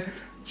Brandon.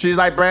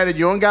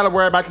 You don't gotta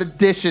worry about the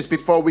dishes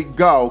before we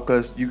go,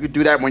 because you could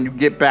do that when you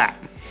get back.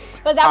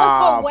 But that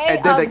was her way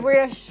of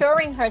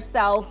reassuring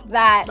herself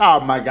that.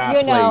 Oh my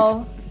God!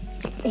 Please.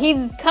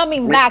 He's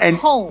coming back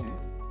home.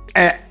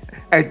 And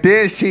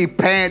then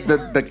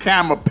the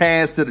camera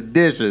pans to the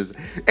dishes,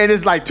 and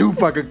it's like 2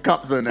 fucking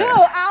cups in there.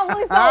 I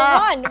always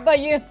thought one, but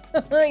you're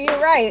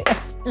right.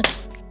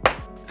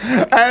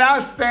 And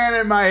I'm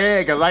saying in my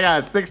head, because I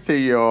got a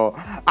 16-year-old,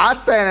 I'm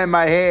saying in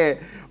my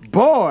head,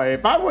 boy,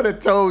 if I would have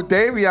told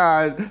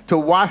Davion to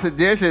wash the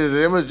dishes,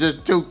 it was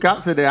just 2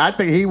 cups in there, I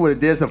think he would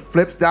have did some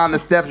flips down the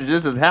steps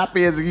just as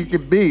happy as he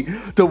could be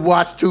to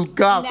wash 2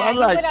 cups. Now, I'm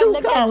like, 2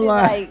 cups.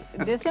 Like,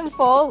 this in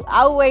full.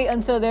 I'll wait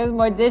until there's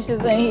more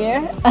dishes in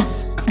here.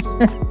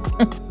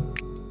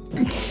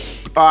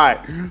 All right,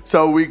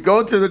 so we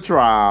go to the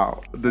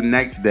trial the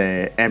next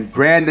day, and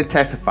Brandon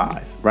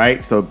testifies,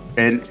 right? So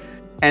and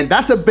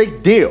that's a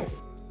big deal,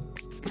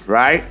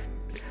 right?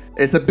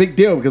 It's a big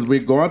deal because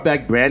we're going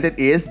back. Brandon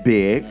is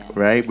big,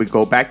 right? We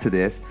go back to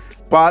this,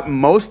 but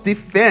most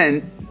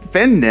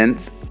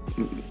defendants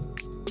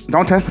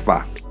don't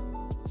testify.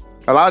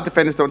 A lot of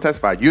defendants don't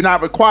testify. You're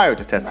not required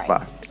to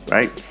testify,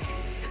 right?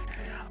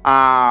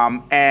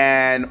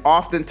 And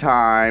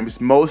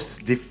oftentimes,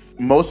 most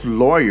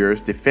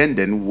lawyers,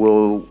 defendant,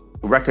 will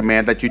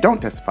recommend that you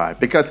don't testify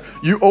because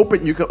you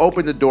can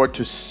open the door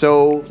to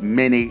so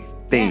many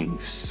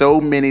things, so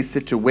many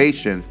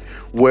situations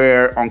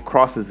where on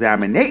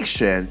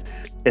cross-examination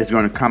is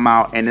going to come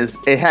out and it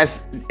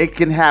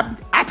can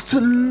have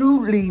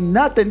absolutely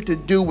nothing to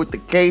do with the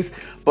case,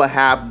 but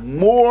have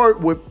more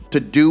to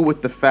do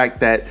with the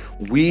fact that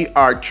we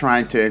are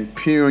trying to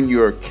impugn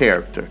your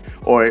character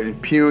or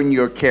impugn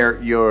your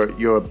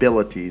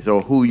abilities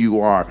or who you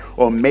are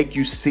or make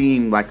you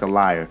seem like a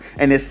liar.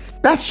 And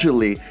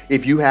especially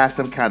if you have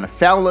some kind of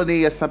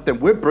felony or something,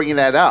 we're bringing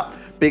that up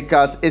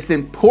because it's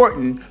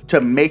important to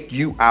make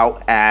you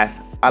out as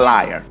a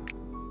liar.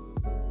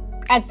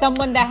 As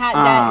someone that had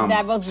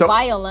that was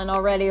violent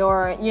already,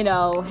 or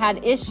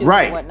had issues.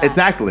 Right, and whatnot.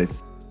 exactly.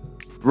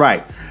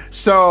 Right.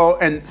 So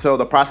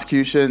the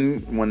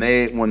prosecution, when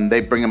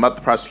they bring him up,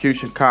 the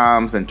prosecution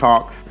comes and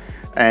talks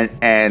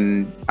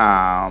and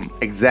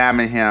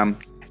examine him.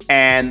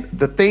 And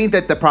the thing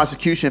that the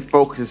prosecution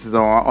focuses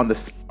on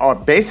this are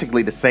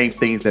basically the same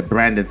things that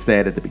Brandon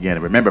said at the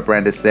beginning. Remember,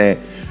 Brandon said,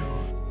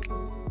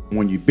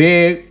 when you're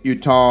big, you're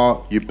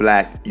tall, you're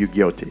black, you're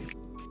guilty.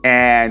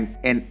 And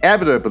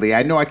inevitably,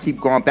 I know I keep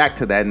going back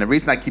to that. And the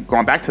reason I keep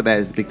going back to that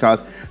is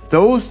because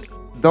those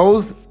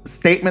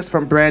statements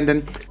from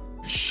Brandon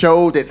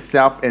showed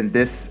itself in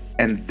this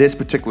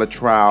particular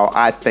trial,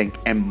 I think,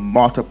 in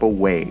multiple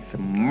ways.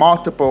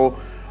 Multiple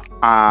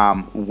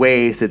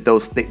ways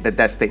that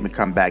that statement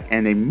come back.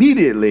 And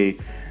immediately,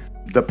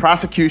 the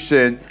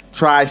prosecution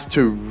tries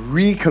to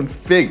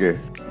reconfigure,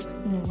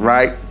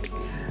 right,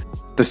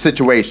 the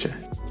situation,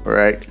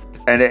 right?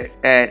 And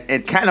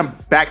it kind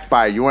of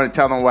backfired. You want to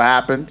tell them what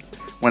happened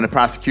when the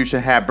prosecution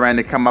had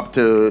Brandon come up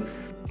to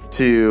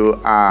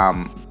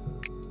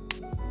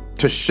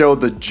show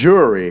the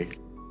jury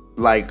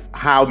like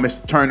how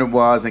Mr. Turner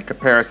was in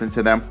comparison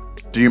to them?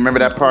 Do you remember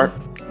that part?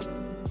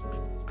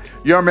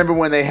 You remember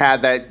when they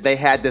had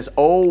this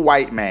old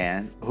white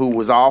man who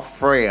was all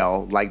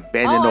frail, like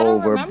bending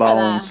over,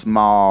 bone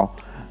small.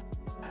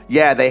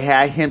 Yeah, they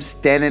had him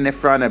standing in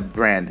front of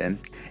Brandon,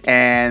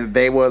 and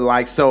they were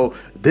like, so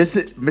this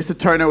Mr.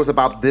 Turner was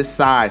about this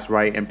size,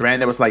 right? And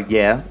Brandon was like,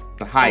 yeah,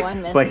 the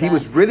height, but he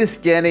was really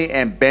skinny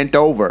and bent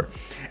over.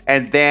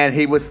 And then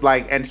he was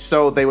like, and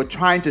so they were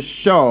trying to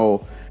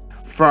show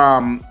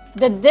from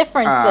the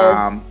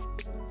differences,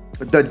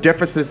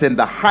 in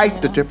the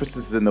height, the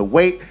differences in the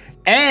weight,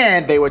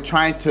 and they were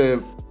trying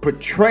to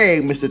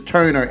portray Mr.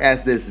 Turner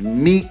as this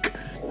meek,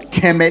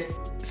 timid,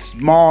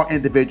 small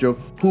individual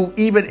who,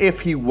 even if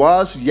he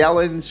was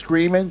yelling and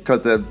screaming,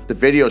 because the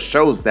video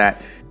shows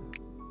that,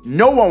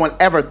 no one would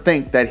ever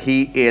think that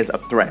he is a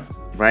threat,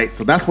 right?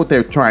 So that's what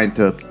they're trying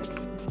to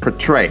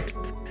portray.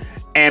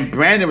 And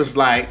Brandon was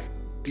like,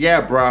 yeah,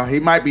 bro, he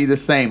might be the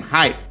same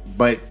height,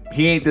 but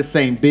he ain't the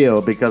same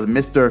build because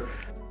Mr.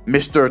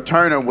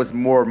 Turner was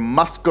more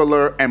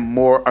muscular and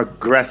more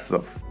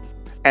aggressive.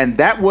 And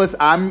that was,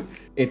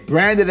 if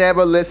Brandon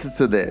ever listens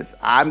to this,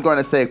 I'm going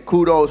to say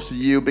kudos to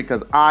you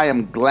because I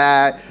am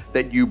glad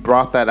that you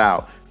brought that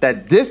out.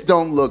 That this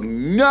don't look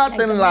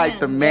nothing like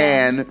the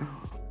man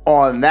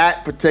on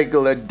that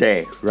particular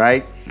day,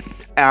 right?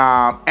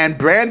 And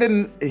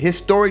Brandon, his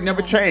story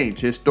never changed.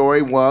 His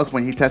story was,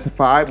 when he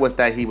testified, was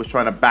that he was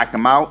trying to back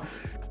him out.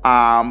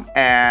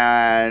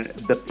 And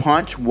the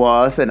punch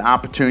was an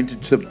opportunity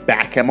to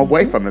back him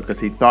away from him because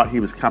he thought he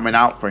was coming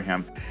out for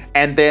him.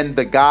 And then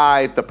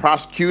the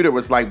prosecutor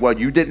was like, well,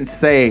 you didn't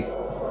say,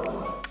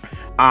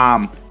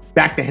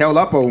 back the hell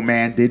up, old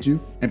man, did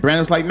you? And Brandon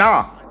was like,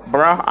 nah,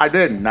 bruh, I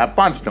didn't. I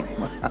punched him.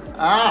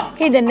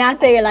 He did not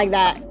say it like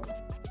that.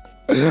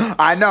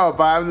 I know,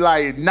 but I'm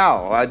like,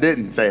 no, I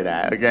didn't say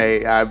that,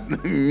 okay?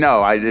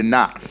 No, I did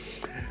not.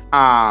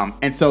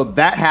 And so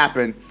that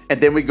happened,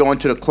 and then we go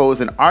into the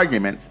closing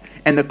arguments,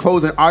 and the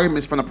closing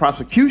arguments from the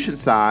prosecution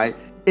side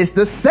is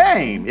the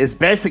same. It's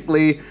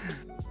basically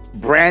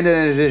Brandon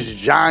is this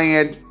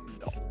giant,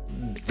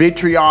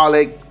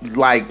 vitriolic,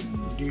 like,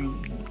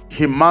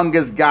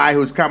 humongous guy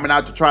who's coming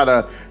out to try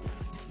to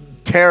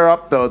tear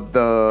up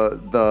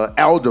the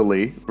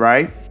elderly,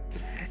 right?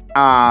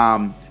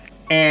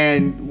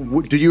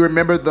 And do you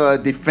remember the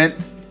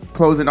defense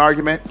closing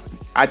argument?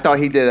 I thought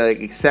he did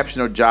an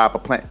exceptional job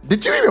of playing.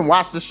 Did you even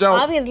watch the show?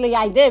 Obviously,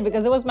 I did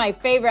because it was my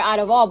favorite out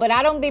of all. But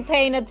I don't be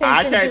paying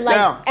attention to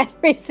tell.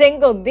 every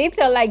single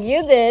detail like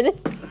you did.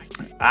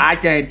 I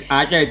can't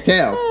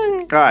tell.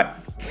 All right.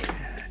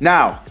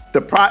 Now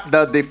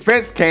the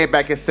defense came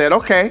back and said,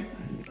 "Okay,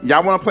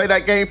 y'all want to play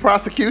that game,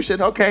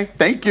 prosecution? Okay,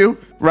 thank you."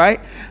 Right.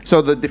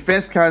 So the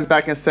defense comes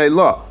back and say,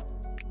 "Look,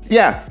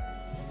 yeah."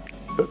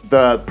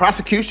 The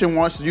prosecution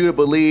wants you to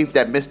believe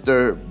that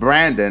Mr.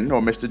 Brandon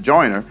or Mr.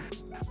 Joyner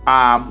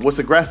was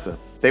aggressive.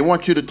 They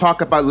want you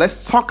to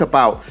let's talk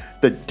about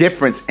the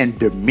difference in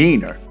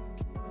demeanor.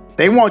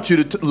 They want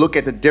you to look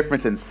at the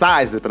difference in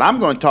sizes, but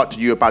I'm going to talk to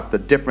you about the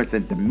difference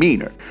in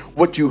demeanor.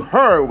 What you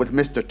heard was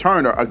Mr.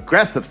 Turner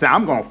aggressive, saying,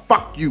 I'm going to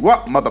fuck you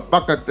up,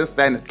 motherfucker, this,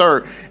 that, and the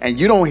third. And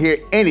you don't hear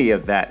any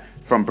of that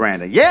from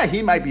Brandon. Yeah,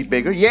 he might be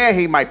bigger. Yeah,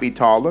 he might be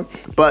taller,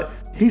 but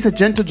he's a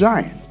gentle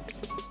giant.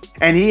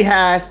 And he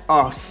has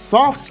a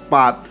soft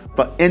spot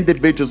for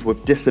individuals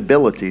with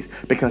disabilities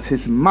because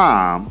his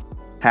mom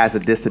has a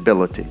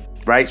disability,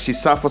 right? She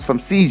suffers from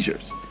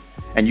seizures.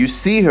 And you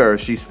see her,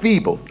 she's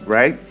feeble,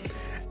 right?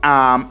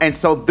 And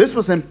so this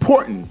was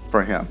important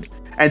for him.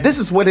 And this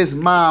is what his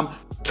mom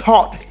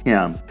taught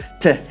him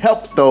to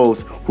help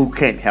those who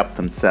can't help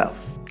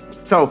themselves.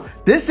 So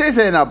this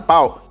isn't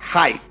about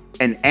height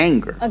and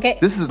anger. Okay.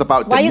 This is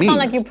about Why demeanor. you sound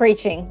like you're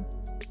preaching?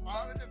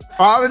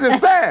 All I'm just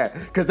saying,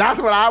 because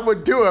that's what I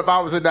would do if I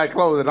was in that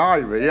closing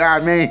argument. You know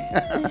what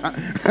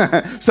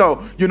I mean?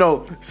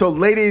 So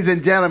ladies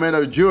and gentlemen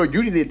of jury,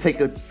 you need to take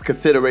into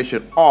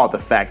consideration all the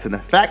facts. And the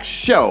facts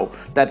show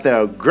that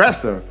the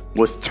aggressor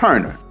was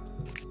Turner.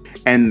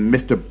 And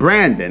Mr.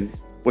 Brandon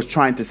was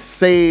trying to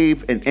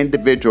save an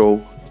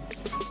individual's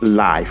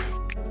life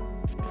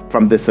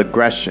from this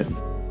aggression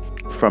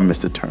from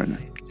Mr. Turner.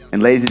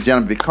 And ladies and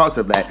gentlemen, because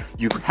of that,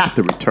 you have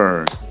to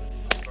return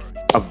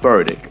a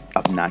verdict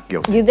of not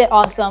guilty. You did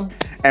awesome.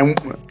 And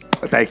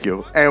thank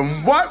you. And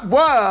what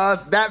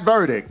was that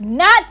verdict?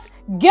 Not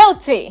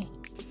guilty.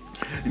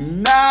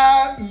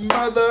 Not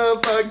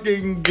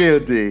motherfucking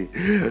guilty.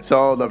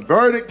 So the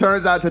verdict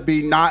turns out to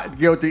be not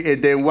guilty.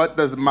 And then what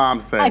does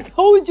mom say? I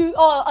told you.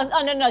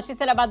 Oh, no. She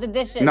said about the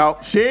dishes. No,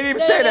 she didn't even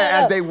say that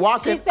as they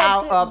walking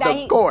out of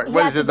the court.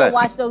 What did she say?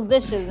 Wash those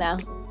dishes now.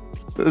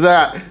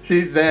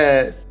 She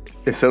said,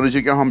 as soon as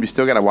you get home, you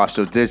still gotta wash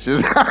those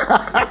dishes.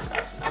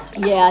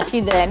 Yeah,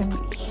 she did.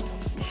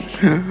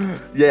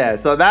 Yeah,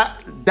 so that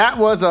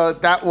was a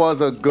good that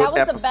was episode. The best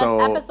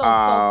episode so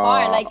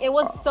far. Like, it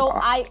was so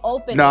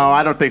eye-opening. No,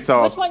 I don't think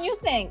so. Which one you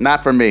think?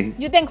 Not for me.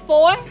 You think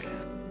 4?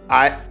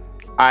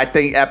 I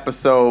think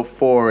episode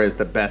 4 is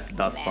the best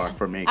thus far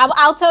for me.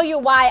 I'll tell you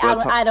why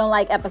I don't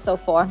like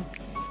episode 4.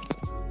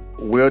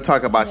 We'll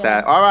talk about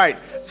that. All right.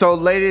 So,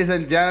 ladies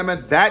and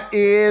gentlemen, that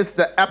is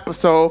the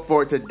episode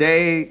for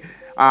today.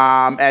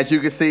 As you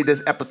can see,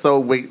 this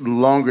episode went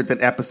longer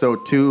than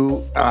episode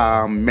 2,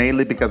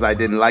 mainly because I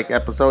didn't like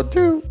episode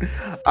 2.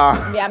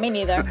 Yeah, me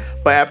neither.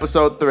 But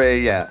episode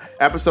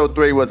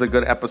 3 was a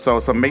good episode.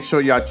 So make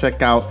sure y'all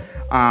check out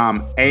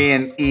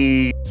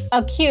A&E.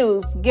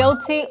 Accused,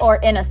 guilty or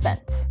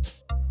innocent.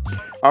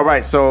 All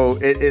right, so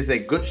it is a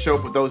good show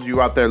for those of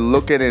you out there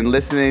looking and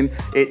listening.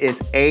 It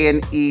is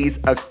A&E's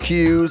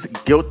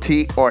Accused,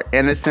 Guilty or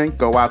Innocent.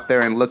 Go out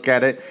there and look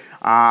at it.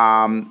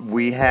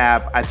 We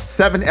have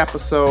 7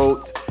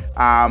 episodes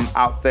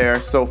out there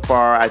so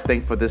far, I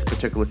think, for this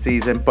particular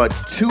season, but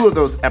 2 of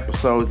those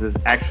episodes is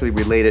actually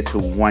related to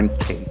one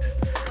case.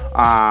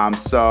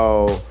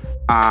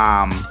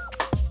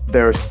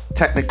 There's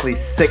technically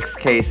 6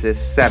 cases,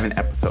 7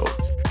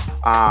 episodes.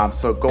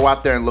 So go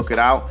out there and look it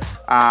out.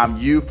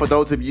 For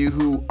those of you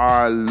who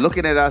are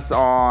looking at us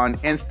on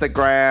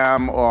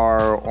Instagram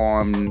or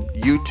on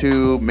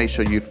YouTube, make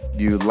sure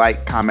you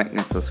like, comment,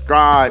 and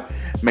subscribe.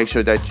 Make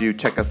sure that you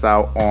check us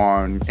out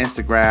on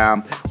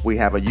Instagram. We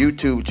have a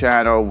YouTube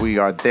channel. We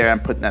are there. I'm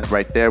putting that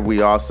right there.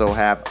 We also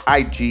have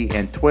IG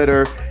and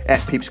Twitter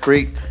at Peeps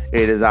Creek.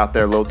 It is out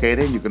there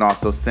located. You can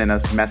also send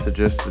us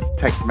messages,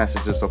 text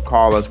messages, or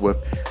call us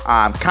with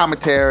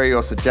commentary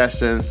or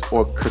suggestions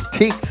or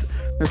critiques.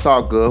 It's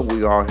all good.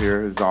 We all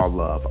here. It's all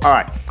love. All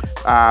right.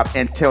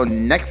 Until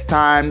next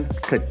time,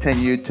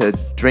 continue to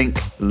drink,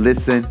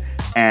 listen,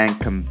 and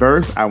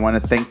converse. I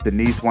want to thank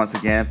Denise once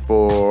again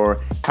for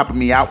helping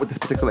me out with this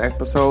particular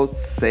episode.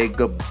 Say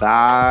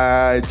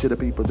goodbye to the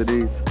people,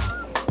 Denise.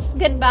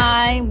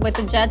 Goodbye, with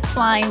the jets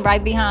flying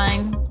right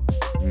behind.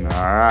 All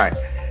right.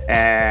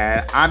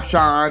 And I'm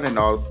Sean, and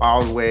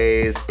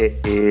always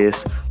it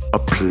is a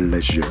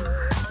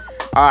pleasure.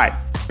 All right.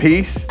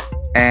 Peace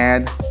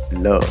and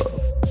love.